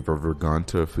if you've ever gone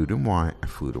to a Food and Wine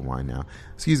now,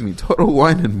 Total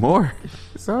Wine and More,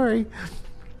 sorry,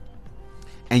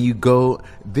 and you go,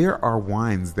 there are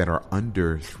wines that are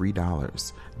under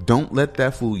 $3. Don't let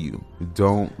that fool you.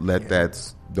 Don't let that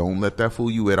fool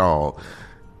you at all.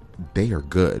 They are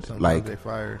good. Sometimes like they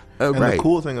fire. And right. the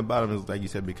cool thing about them is, like you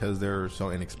said, because they're so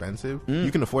inexpensive,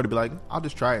 you can afford to be like, I'll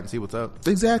just try it and see what's up.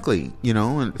 Exactly.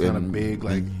 And It's not a big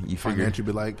you figure financial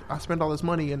be like, I spent all this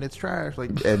money and it's trash.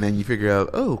 Like, and then you figure out,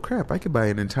 oh crap, I could buy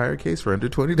an entire case for under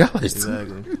 $20.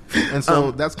 Exactly. And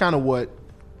so that's kind of what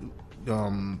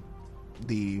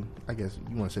I guess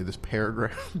you want to say this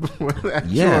paragraph the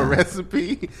actual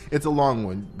recipe. It's a long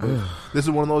one. But this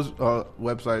is one of those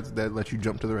websites that lets you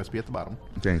jump to the recipe at the bottom.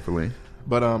 Thankfully.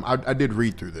 But I did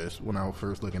read through this when I was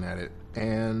first looking at it,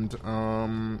 and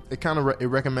it kind of it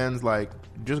recommends like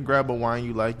just grab a wine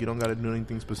you like. You don't got to do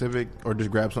anything specific, or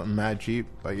just grab something mad cheap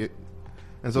like it.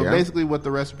 And so basically, what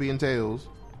the recipe entails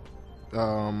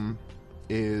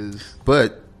is.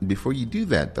 But before you do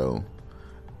that, though,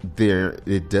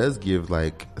 it does give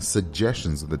like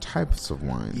suggestions of the types of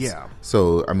wines. Yeah.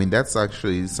 So I mean that's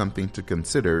actually something to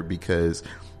consider, because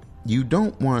you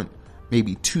don't want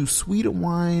maybe too sweet a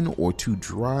wine or too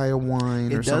dry a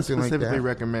wine or something like that. It does specifically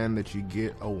recommend that you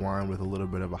get a wine with a little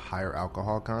bit of a higher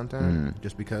alcohol content,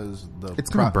 just because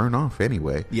it's going to burn off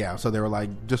anyway. Yeah, so they were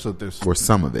like, just so there's or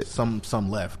some of it, some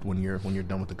left when you're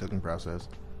done with the cooking process.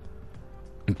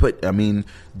 But I mean,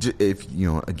 if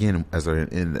again, as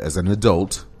an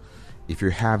adult, if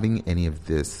you're having any of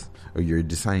this or you're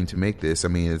deciding to make this, I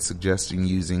mean, it's suggesting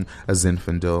using a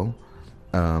Zinfandel,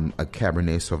 a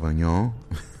Cabernet Sauvignon.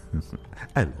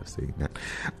 I love saying that,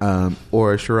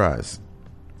 or a Shiraz.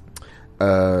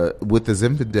 With the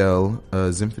Zinfandel,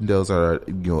 Zinfandels are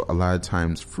a lot of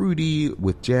times fruity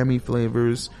with jammy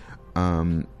flavors.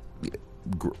 Zinfandel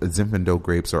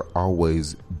grapes are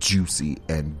always juicy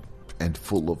and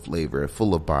full of flavor,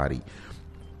 full of body.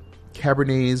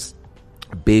 Cabernets,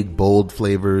 big, bold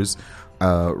flavors.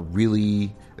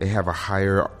 Really, they have a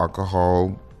higher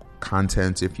alcohol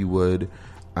content, if you would.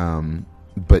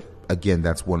 But again,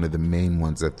 that's one of the main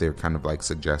ones that they're kind of like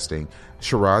suggesting.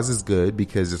 Shiraz is good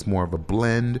because it's more of a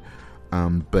blend,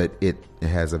 but it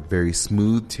has a very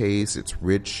smooth taste. It's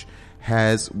rich,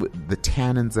 has the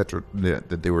tannins that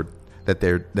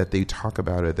they talk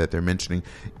about it, that they're mentioning,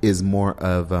 is more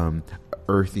of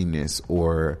earthiness,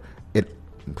 or it.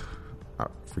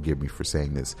 Forgive me for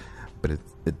saying this, but it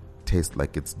tastes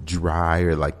like it's dry,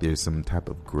 or like there's some type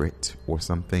of grit or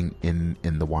something in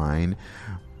the wine.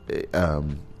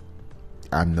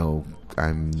 I'm no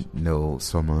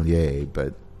sommelier,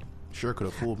 but sure could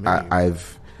have fooled me.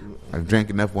 I've drank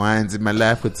enough wines in my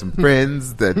life with some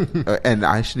friends that, and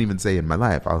I shouldn't even say in my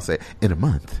life. I'll say in a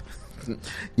month.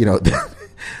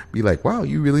 Be like, wow,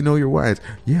 you really know your wines.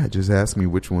 Yeah, just ask me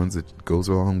which ones it goes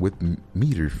along with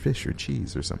meat or fish or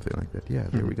cheese or something like that. Yeah,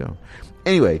 there we go.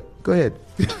 Anyway, go ahead.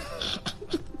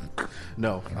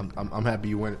 No, I'm happy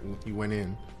you went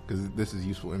in, because this is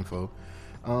useful info.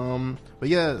 But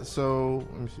yeah, so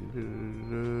let me see.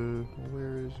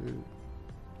 Where is it?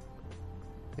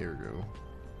 Here we go.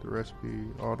 The recipe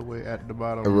all the way at the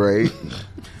bottom. Right.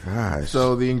 Gosh.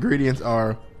 So the ingredients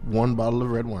are 1 bottle of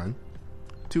red wine,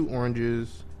 2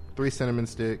 oranges, 3 cinnamon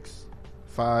sticks,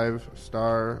 5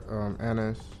 star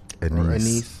anise.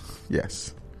 Anise.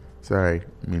 Yes. Sorry,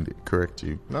 I mean to correct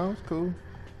you. No, it's cool.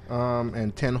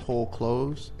 And 10 whole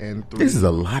cloves and 3. This is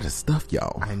a lot of stuff,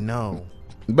 y'all. I know.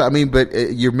 But I mean,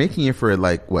 you're making it for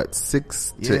like what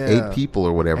 6 to 8 people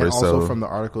or whatever. And also so from the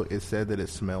article, it said that it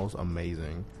smells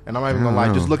amazing. And I'm not even gonna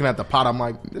lie, just looking at the pot, I'm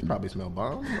like, this probably smells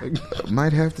bomb. Like,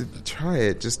 might have to try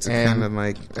it just to kind of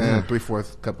like. And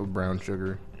 3/4 cup of brown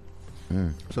sugar.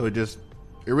 So it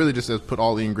really just says put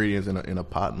all the ingredients in a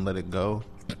pot and let it go.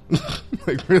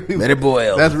 Like really, let it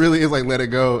boil. That's really is like let it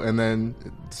go and then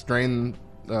strain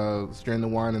the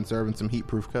wine and serve in some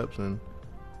heat-proof cups and.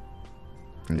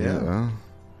 Yeah.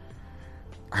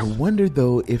 I wonder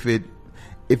though if it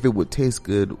would taste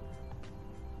good,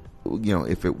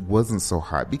 if it wasn't so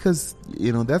hot, because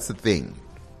that's the thing.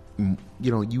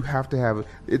 You have to have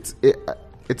it's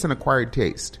an acquired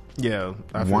taste. Yeah,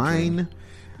 wine.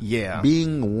 Yeah,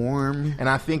 being warm, and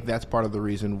I think that's part of the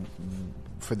reason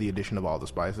for the addition of all the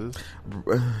spices.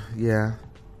 Yeah.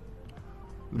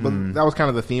 But that was kind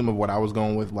of the theme of what I was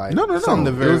going with. Like, no.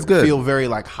 Something It was good. Feel very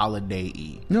like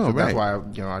holiday-y. No, so right. That's why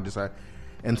I decided.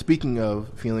 And speaking of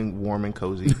feeling warm and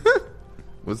cozy,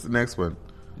 what's the next one?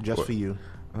 Just for you.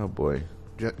 Oh boy.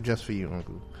 Just for you,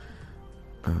 Uncle.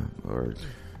 Lord,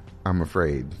 I'm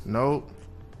afraid. Nope.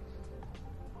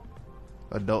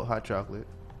 Adult hot chocolate.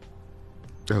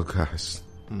 Oh gosh.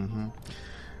 Mm-hmm.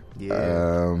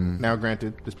 Yeah. Now,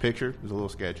 granted, this picture is a little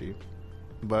sketchy,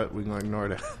 but we're gonna ignore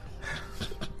that.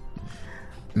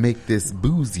 Make this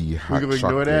boozy hot chocolate. We're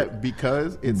gonna ignore that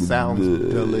because it sounds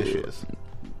delicious.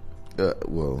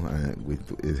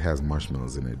 It has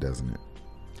marshmallows in it, doesn't it?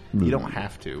 You don't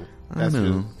have to.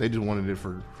 They just wanted it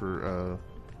for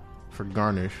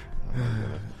garnish.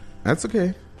 That's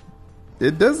okay.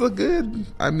 It does look good.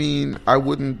 I mean, I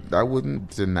wouldn't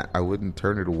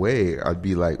turn it away. I'd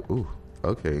be like, ooh,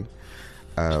 okay.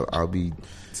 I'll be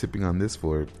sipping on this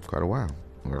for quite a while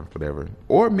or whatever.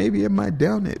 Or maybe I might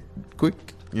down it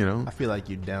quick, I feel like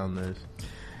you down this.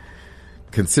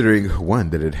 Considering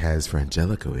one that it has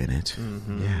Frangelico in it.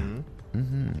 Mm-hmm. Yeah.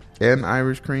 Mm-hmm. And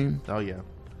Irish cream. Oh yeah.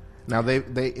 Now they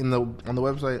on the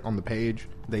website on the page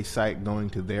they cite going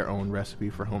to their own recipe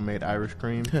for homemade Irish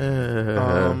cream.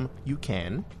 You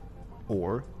can,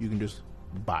 or you can just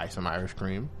buy some Irish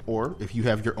cream, or if you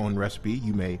have your own recipe,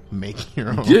 you may make your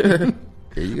own. Yeah.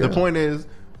 There you go. The point is,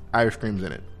 Irish cream's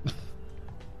in it.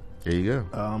 There you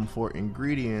go. For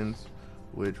ingredients,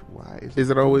 which is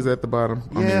it always at the bottom?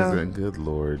 Yeah. I mean, good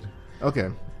Lord. Okay.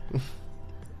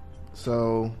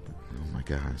 So. Oh my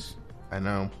gosh. I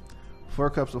know. 4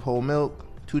 cups of whole milk,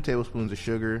 2 tablespoons of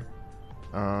sugar,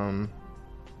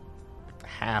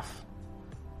 half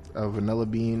a vanilla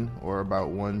bean, or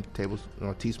about 1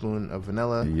 teaspoon of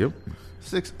vanilla. Yep.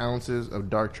 6 ounces of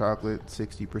dark chocolate,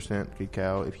 60%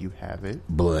 cacao if you have it.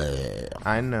 Blah.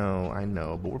 I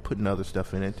know, but we're putting other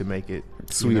stuff in it to make it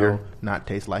sweeter, not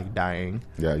taste like dying.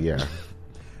 Yeah.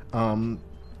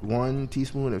 1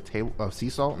 teaspoon of sea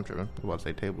salt. I'm sure I was about to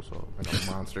say table salt, like a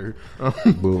monster.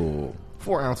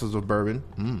 4 ounces of bourbon.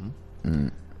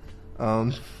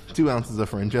 2 ounces of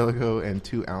Frangelico and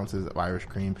 2 ounces of Irish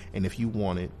cream. And if you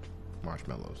want it,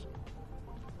 marshmallows.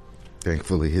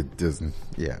 Thankfully, it doesn't.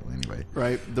 Yeah. Anyway,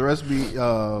 right. The recipe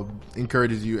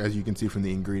encourages you, as you can see from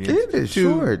the ingredients, it is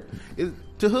short,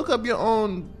 to hook up your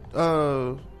own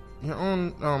hot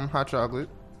chocolate.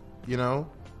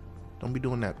 Don't be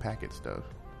doing that packet stuff.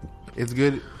 It's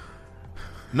good.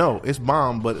 No, it's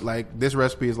bomb. But like this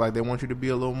recipe is like they want you to be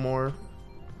a little more.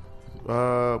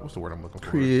 What's the word I'm looking for?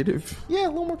 Creative. Yeah, a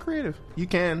little more creative. You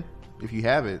can if you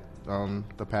have it.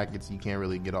 The packets you can't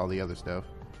really get all the other stuff.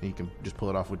 And you can just pull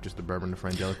it off with just the bourbon, the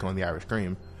Frangelico, and the Irish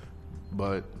cream.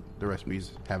 But the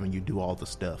recipe's having you do all the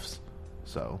stuffs.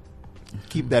 So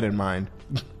keep that in mind.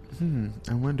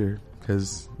 I wonder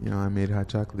because I made hot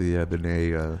chocolate the other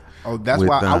day. That's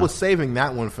why I was saving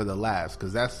that one for the last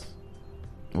because that's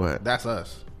what? That's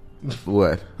us.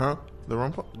 What? Huh? The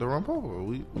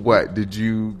rumpopo. What did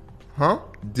you? Huh?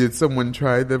 Did someone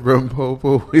try the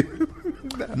rumpopo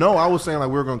with? No, I was saying like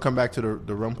we were going to come back to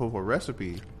the rumpopo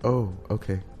recipe. Oh,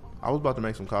 okay. I was about to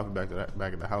make some coffee back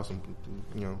at the house and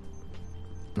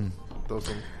throw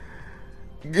some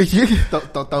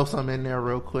throw some in there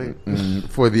real quick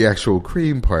for the actual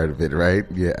cream part of it, right?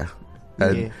 Yeah.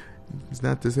 Yeah. It's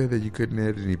not to say that you couldn't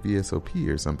add any VSOP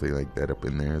or something like that up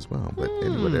in there as well, but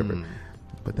whatever.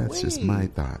 But that's just my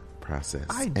thought process.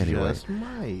 I anyway. just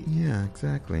might. Yeah,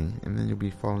 exactly. And then you'll be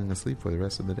falling asleep for the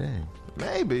rest of the day.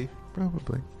 Maybe.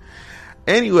 Probably.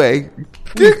 Anyway,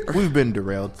 we've been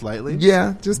derailed slightly.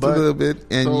 Yeah, just a little bit,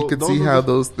 and so you can see how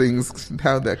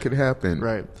how that could happen.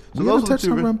 Right. So we haven't touched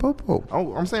on Rumpopo.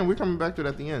 Oh, I'm saying we're coming back to it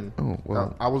at the end. Oh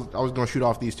well, I was going to shoot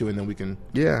off these two, and then we can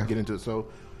get into it. So,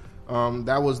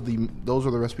 those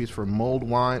are the recipes for mulled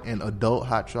wine and adult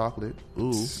hot chocolate.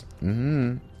 Ooh.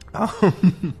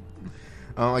 Mm-hmm.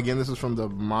 Again, this is from the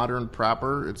Modern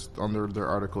Proper. It's under their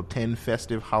article 10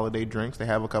 Festive Holiday Drinks. They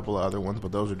have a couple of other ones,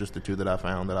 but those are just the two that I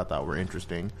found that I thought were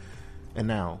interesting. And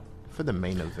now, for the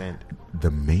main event. The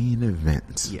main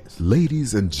event. Yes.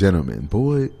 Ladies and gentlemen.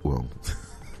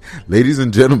 Ladies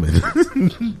and gentlemen.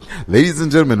 Ladies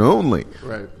and gentlemen only.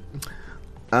 Right.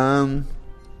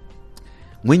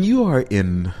 When you are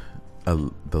in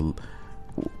a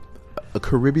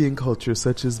Caribbean culture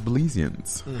such as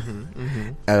Belizeans,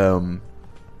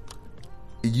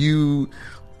 you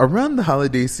around the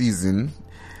holiday season,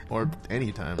 or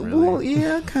anytime, really. Well,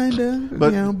 yeah, kind of,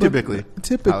 but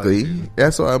typically,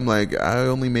 that's why I'm like, I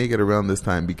only make it around this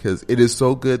time because it is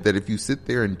so good that if you sit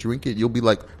there and drink it, you'll be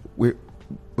like, where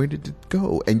did it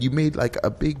go? And you made like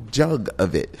a big jug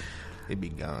of it. It'd be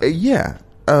gone. Yeah.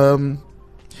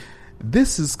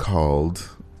 This is called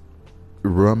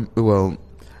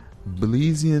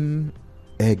Belizean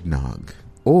eggnog,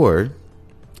 or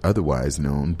otherwise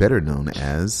better known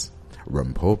as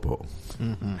Rumpopo.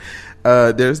 Mm-hmm.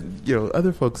 There's,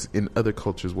 other folks in other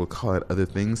cultures will call it other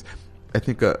things. I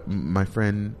think my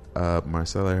friend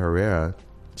Marcela Herrera,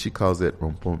 she calls it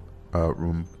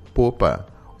Rumpopa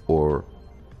or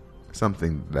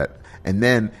something that. And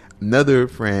then another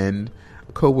friend,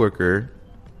 a coworker,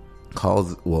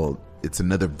 calls it's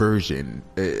another version,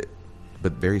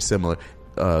 but very similar,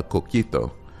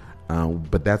 coquito.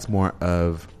 But that's more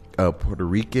of Puerto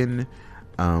Rican,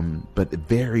 but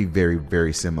very, very,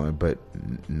 very similar, but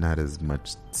not as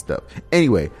much stuff.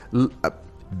 Anyway,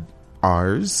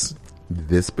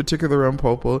 this particular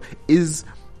Rumpopo is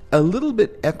a little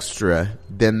bit extra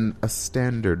than a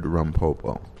standard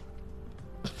Rumpopo.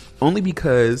 Only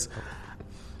because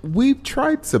we've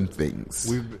tried some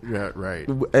things. Right.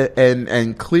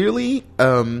 And clearly,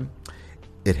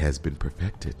 it has been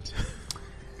perfected.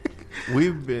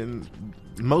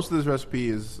 Most of this recipe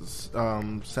is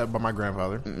set by my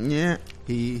grandfather. Yeah,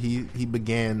 he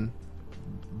began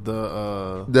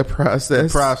the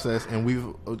process, and we've,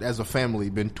 as a family,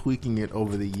 been tweaking it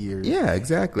over the years. Yeah,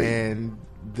 exactly. And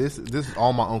this is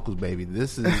all my uncle's baby.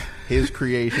 This is his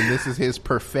creation. This is his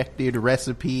perfected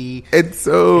recipe. And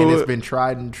it's been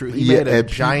tried and true. He made a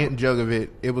giant jug of it.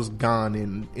 It was gone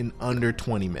in under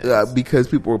 20 minutes. Because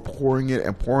people were pouring it,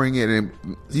 and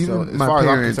even so as far as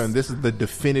I'm concerned, this is the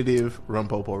definitive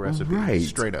Rumpopo recipe, right?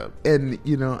 Straight up. And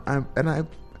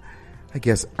I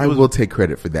guess I will take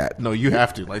credit for that. No, you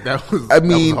have to. Like that was.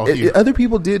 Other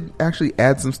people did actually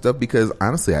add some stuff because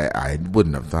honestly, I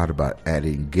wouldn't have thought about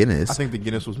adding Guinness. I think the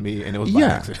Guinness was me, and it was by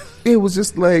accident. It was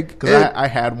just like because I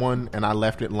had one and I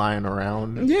left it lying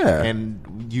around. Yeah,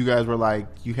 and you guys were like,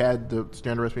 you had the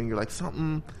standard recipe, and you're like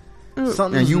something,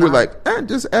 and you were like,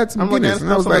 just add some Guinness.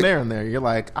 And I was like, there and there. You're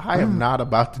like, I am not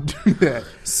about to do that.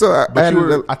 So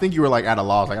I think you were like at a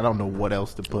loss. Like I don't know what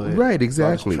else to put. Right,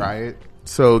 exactly. So try it.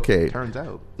 So, okay. Turns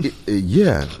out.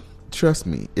 Yeah. Trust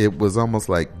me. It was almost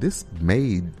like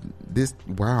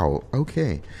wow.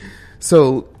 Okay.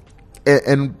 So,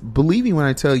 and believe me when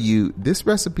I tell you, this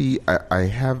recipe, I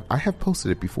have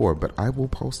posted it before, but I will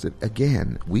post it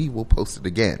again. We will post it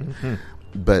again.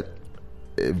 Mm-hmm. But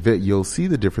you'll see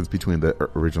the difference between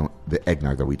the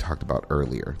eggnog that we talked about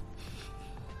earlier.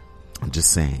 I'm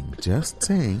just saying.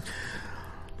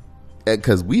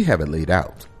 Because we have it laid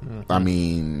out. Mm-hmm. I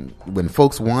mean, when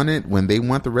folks want it, when they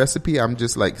want the recipe, I'm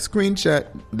just like, screenshot,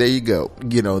 there you go.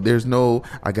 There's no,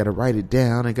 I got to write it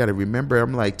down. I got to remember.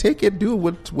 I'm like, take it, do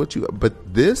what you,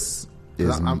 but this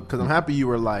is. Because I'm happy you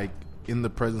were like in the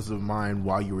presence of mind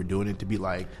while you were doing it to be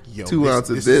like, yo, 2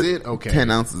 ounces this this, is it? Okay. 10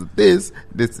 ounces of this.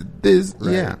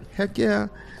 Right. Yeah. Heck yeah.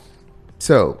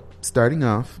 So, starting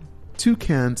off, 2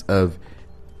 cans of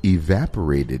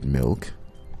evaporated milk,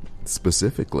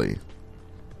 specifically.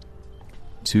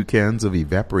 2 cans of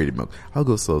evaporated milk. I'll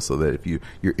go slow so that if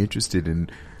you're interested in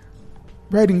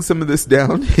writing some of this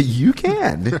down, you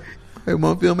can. I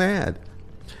won't feel mad.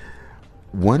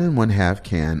 1 1/2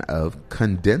 can of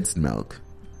condensed milk.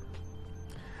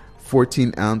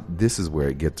 14 ounce. This is where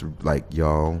it gets like,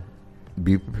 y'all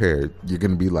be prepared. You're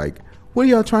going to be like, what are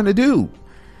y'all trying to do?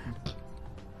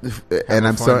 And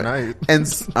I'm sorry. And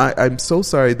I'm so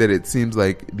sorry that it seems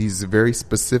like these very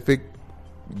specific,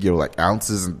 like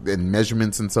ounces and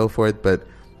measurements and so forth, but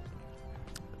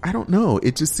I don't know.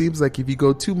 It just seems like if you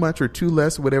go too much or too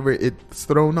less, whatever, it's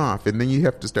thrown off. And then you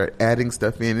have to start adding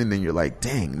stuff in. And then you're like,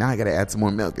 dang, now I got to add some more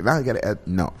milk. And now I got to add.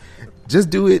 No. Just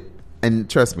do it. And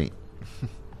trust me.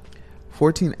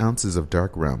 14 ounces of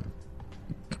dark rum.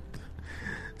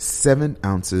 7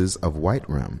 ounces of white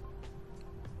rum.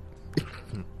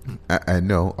 I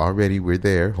know. Already we're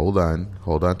there. Hold on.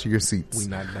 Hold on to your seats. We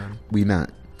not done. We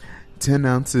not. 10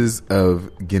 ounces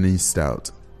of Guinness Stout.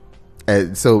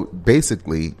 So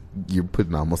basically, you're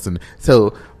putting almost in.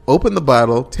 So open the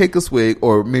bottle, take a swig,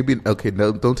 or maybe, okay,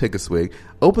 no, don't take a swig.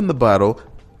 Open the bottle,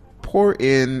 pour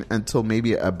in until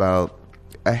maybe about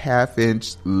a half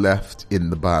inch left in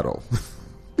the bottle.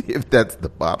 If that's the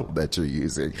bottle that you're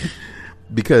using.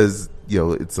 Because,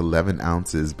 it's 11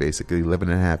 ounces, basically 11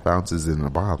 and a half ounces in a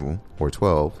bottle, or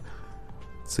 12.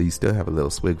 So you still have a little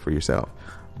swig for yourself.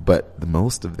 But the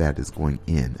most of that is going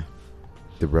in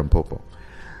the rum popo.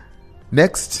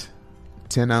 Next,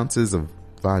 10 ounces of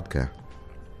vodka.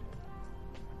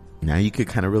 Now you could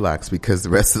kind of relax because the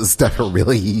rest of the stuff are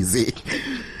really easy.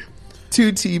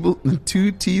 2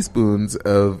 teaspoons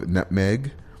of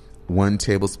nutmeg, 1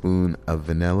 tablespoon of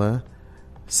vanilla,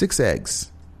 6 eggs.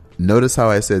 Notice how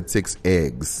I said 6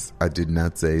 eggs. I did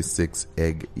not say 6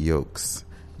 egg yolks.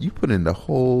 You put in the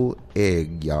whole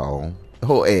egg, y'all. The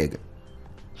whole egg.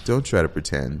 Don't try to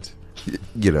pretend.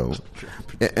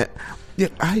 Yeah,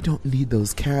 I don't need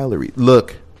those calories.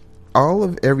 Look, all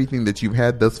of everything that you've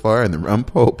had thus far in the rum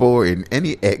popo or in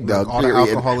any eggnog all period.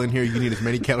 the alcohol in here, you need as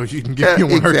many calories you can get. You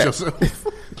won't hurt yourself.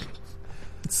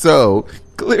 So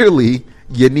clearly,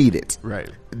 you need it. Right.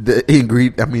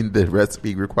 The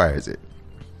recipe requires it,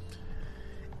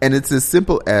 and it's as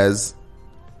simple as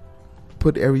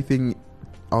put everything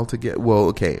all together. Well,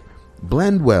 okay,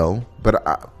 blend well,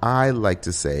 but I like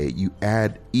to say you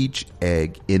add each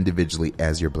egg individually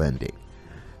as you're blending.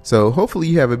 So hopefully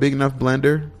you have a big enough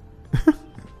blender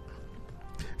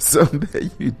so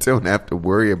that you don't have to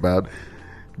worry about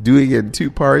doing it in 2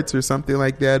 parts or something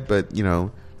like that. But,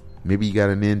 maybe you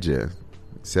got a Ninja,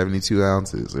 72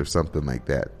 ounces or something like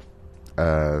that.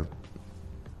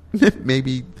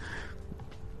 Maybe,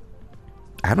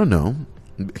 I don't know.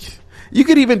 You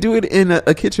could even do it in a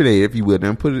KitchenAid if you would.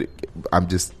 And put it.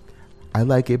 I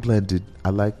like it blended. I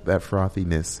like that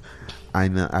frothiness. I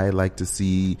like to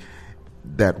see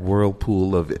that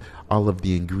whirlpool of all of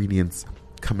the ingredients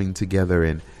coming together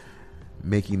and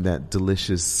making that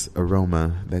delicious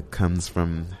aroma that comes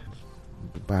from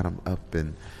the bottom up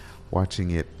and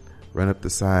watching it run up the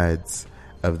sides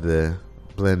of the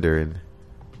blender. And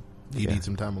you need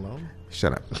some time alone?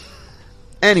 Shut up.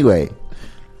 Anyway,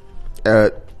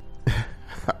 I'm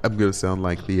going to sound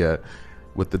like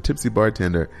with the tipsy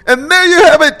bartender. And there you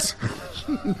have it.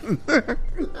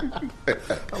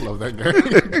 I love that guy.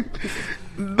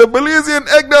 The Belizean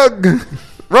eggnog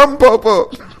rum popo.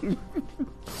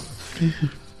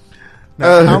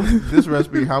 Now, this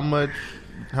recipe, how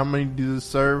many does it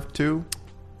serve to?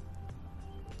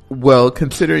 Well,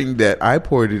 considering that I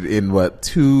poured it in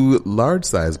 2 large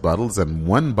size bottles and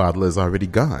 1 bottle is already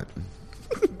gone.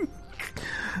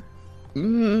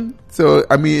 So,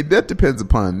 that depends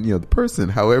upon, the person,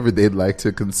 however they'd like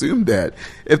to consume that.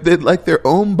 If they'd like their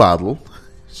own bottle,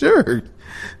 sure,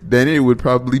 then it would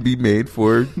probably be made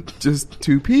for just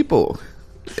 2 people.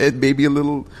 And maybe a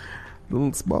little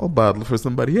small bottle for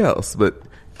somebody else. But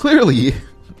clearly,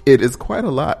 it is quite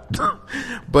a lot.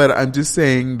 But I'm just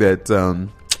saying that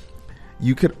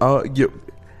you could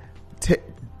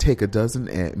take a dozen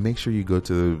and make sure you go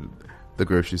to the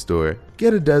grocery store.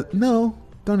 Get a dozen. No.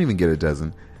 Don't even get a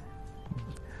dozen.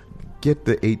 Get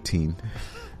the 18.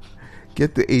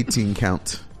 Get the 18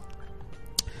 count.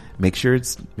 Make sure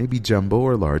it's maybe jumbo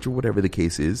or large or whatever the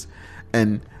case is.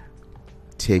 And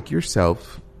take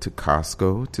yourself to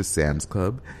Costco, to Sam's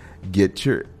Club. Get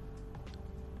your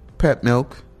pet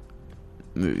milk.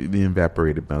 The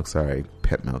evaporated milk, sorry.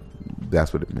 Pet milk.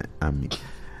 That's what it meant.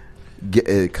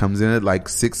 It comes in at like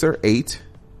 6 or 8.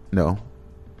 No.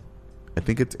 I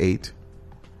think it's 8.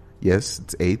 Yes,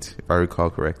 it's 8, if I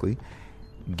recall correctly.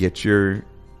 Get your,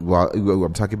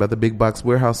 I'm talking about the big box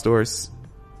warehouse stores.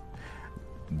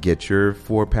 Get your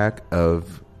 4-pack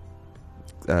of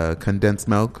condensed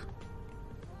milk.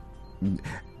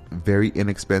 Very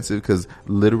inexpensive because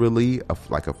literally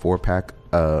like a 4-pack.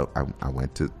 I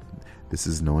went to, this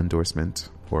is no endorsement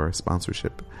or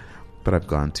sponsorship, but I've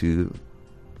gone to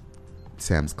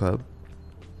Sam's Club.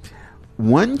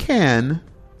 1 can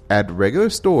at regular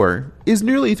store is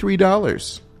nearly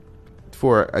 $3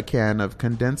 for a can of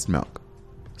condensed milk.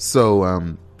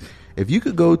 So if you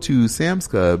could go to Sam's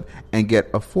Club and get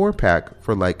a 4-pack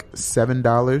for like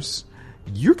 $7,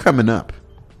 you're coming up.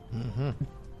 Mm-hmm.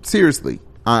 Seriously,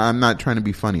 I'm not trying to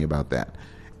be funny about that.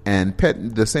 And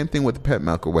the same thing with the pet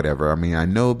milk or whatever. I mean, I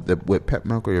know that with pet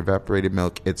milk or evaporated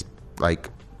milk, it's like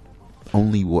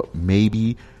only what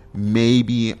maybe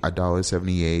 $1.78,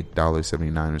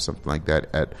 $1.79 or something like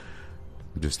that at,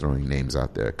 I'm just throwing names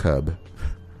out there, Cub,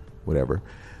 whatever.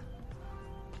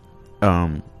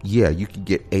 Yeah, you could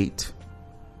get eight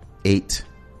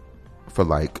for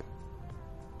like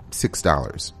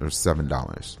 $6 or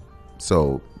 $7.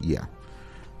 So yeah,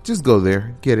 just go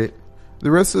there, get it. The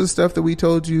rest of the stuff that we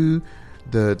told you,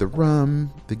 the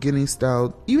rum, the Guinness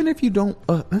stout, even if you don't,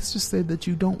 let's just say that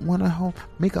you don't want to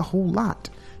make a whole lot,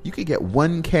 you could get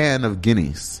 1 can of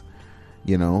Guinness,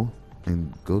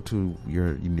 and go to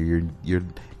your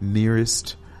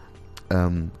nearest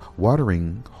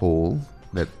watering hole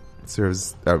that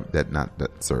serves that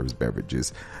serves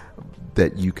beverages,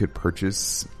 that you could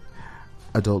purchase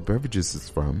adult beverages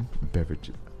from.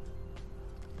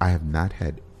 I have not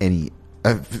had any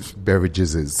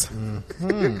beverages.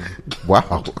 Mm-hmm.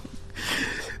 Wow,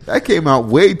 that came out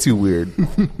way too weird.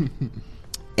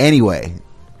 Anyway,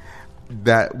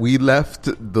 that we left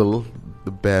the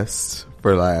best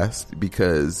for last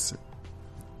because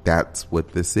that's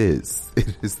what this is.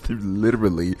 It is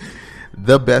literally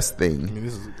the best thing. I mean,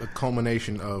 this is a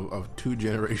culmination of 2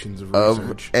 generations of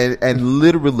research, and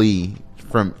literally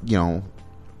from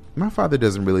my father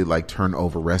doesn't really like turn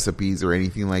over recipes or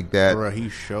anything like that. Bruh,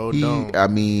 he don't. I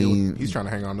mean, he's trying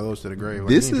to hang on to those to the grave.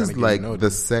 This is like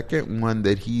the second one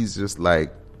that he's just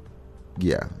like,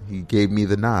 yeah, he gave me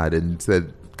the nod and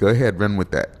said, go ahead, run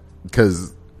with that.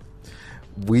 Because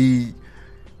we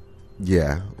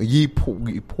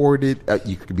poured it.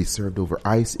 You could be served over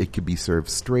ice. It could be served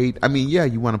straight. I mean, yeah,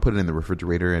 you want to put it in the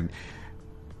refrigerator and,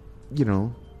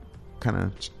 kind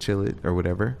of chill it or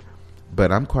whatever.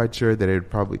 But I'm quite sure that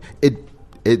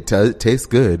it tastes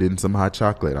good in some hot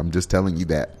chocolate. I'm just telling you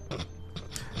that.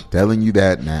 Telling you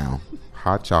that now.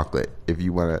 Hot chocolate. If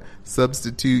you want to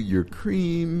substitute your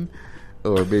cream,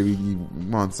 or maybe you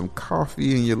want some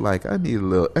coffee and you're like, I need a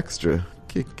little extra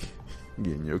kick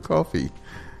in your coffee.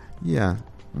 Yeah.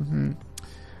 Mm-hmm.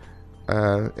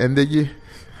 And then I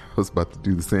was about to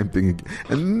do the same thing again.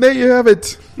 And there you have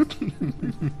it.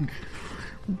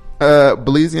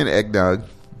 Belizean eggnog.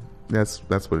 That's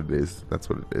what it is. That's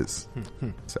what it is.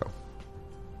 So,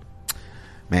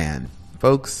 man,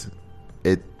 folks,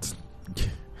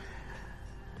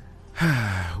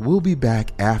 we'll be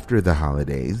back after the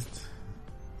holidays.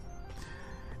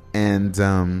 And,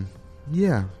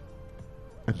 yeah,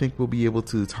 I think we'll be able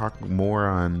to talk more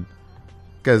on,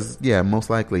 because, yeah, most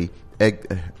likely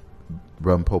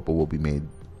rum popo will be made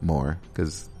more,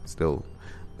 because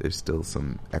there's still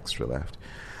some extra left.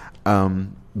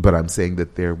 But I'm saying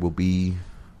that there will be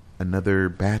another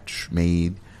batch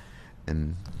made,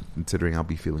 and considering I'll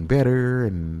be feeling better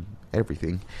and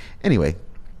everything. Anyway,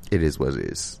 it is what it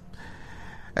is.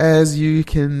 As you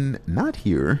can not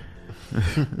hear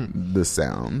the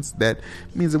sounds, that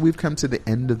means that we've come to the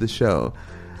end of the show.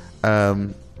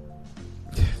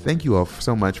 Thank you all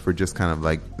so much for just kind of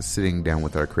like sitting down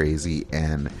with our crazy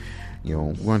and,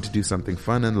 want to do something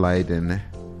fun and light and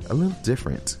a little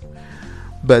different.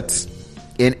 But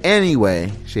in any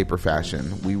way, shape, or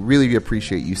fashion, we really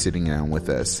appreciate you sitting down with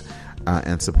us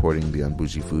and supporting the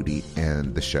Unbougie Foodie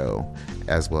and the show,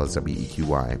 as well as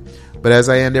WEQY. But as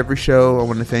I end every show, I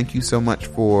want to thank you so much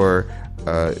for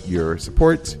your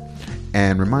support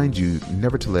and remind you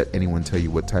never to let anyone tell you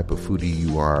what type of foodie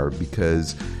you are,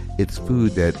 because it's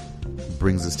food that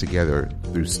brings us together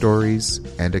through stories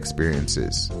and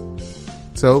experiences.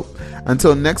 So,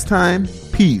 until next time,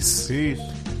 peace.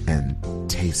 And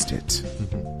taste it.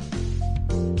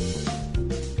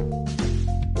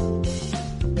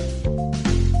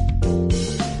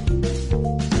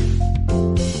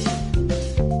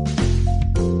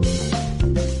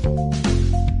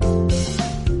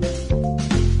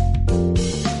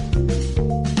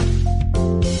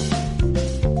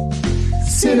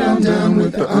 Sit down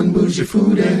with the Unbougie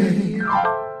Foodie.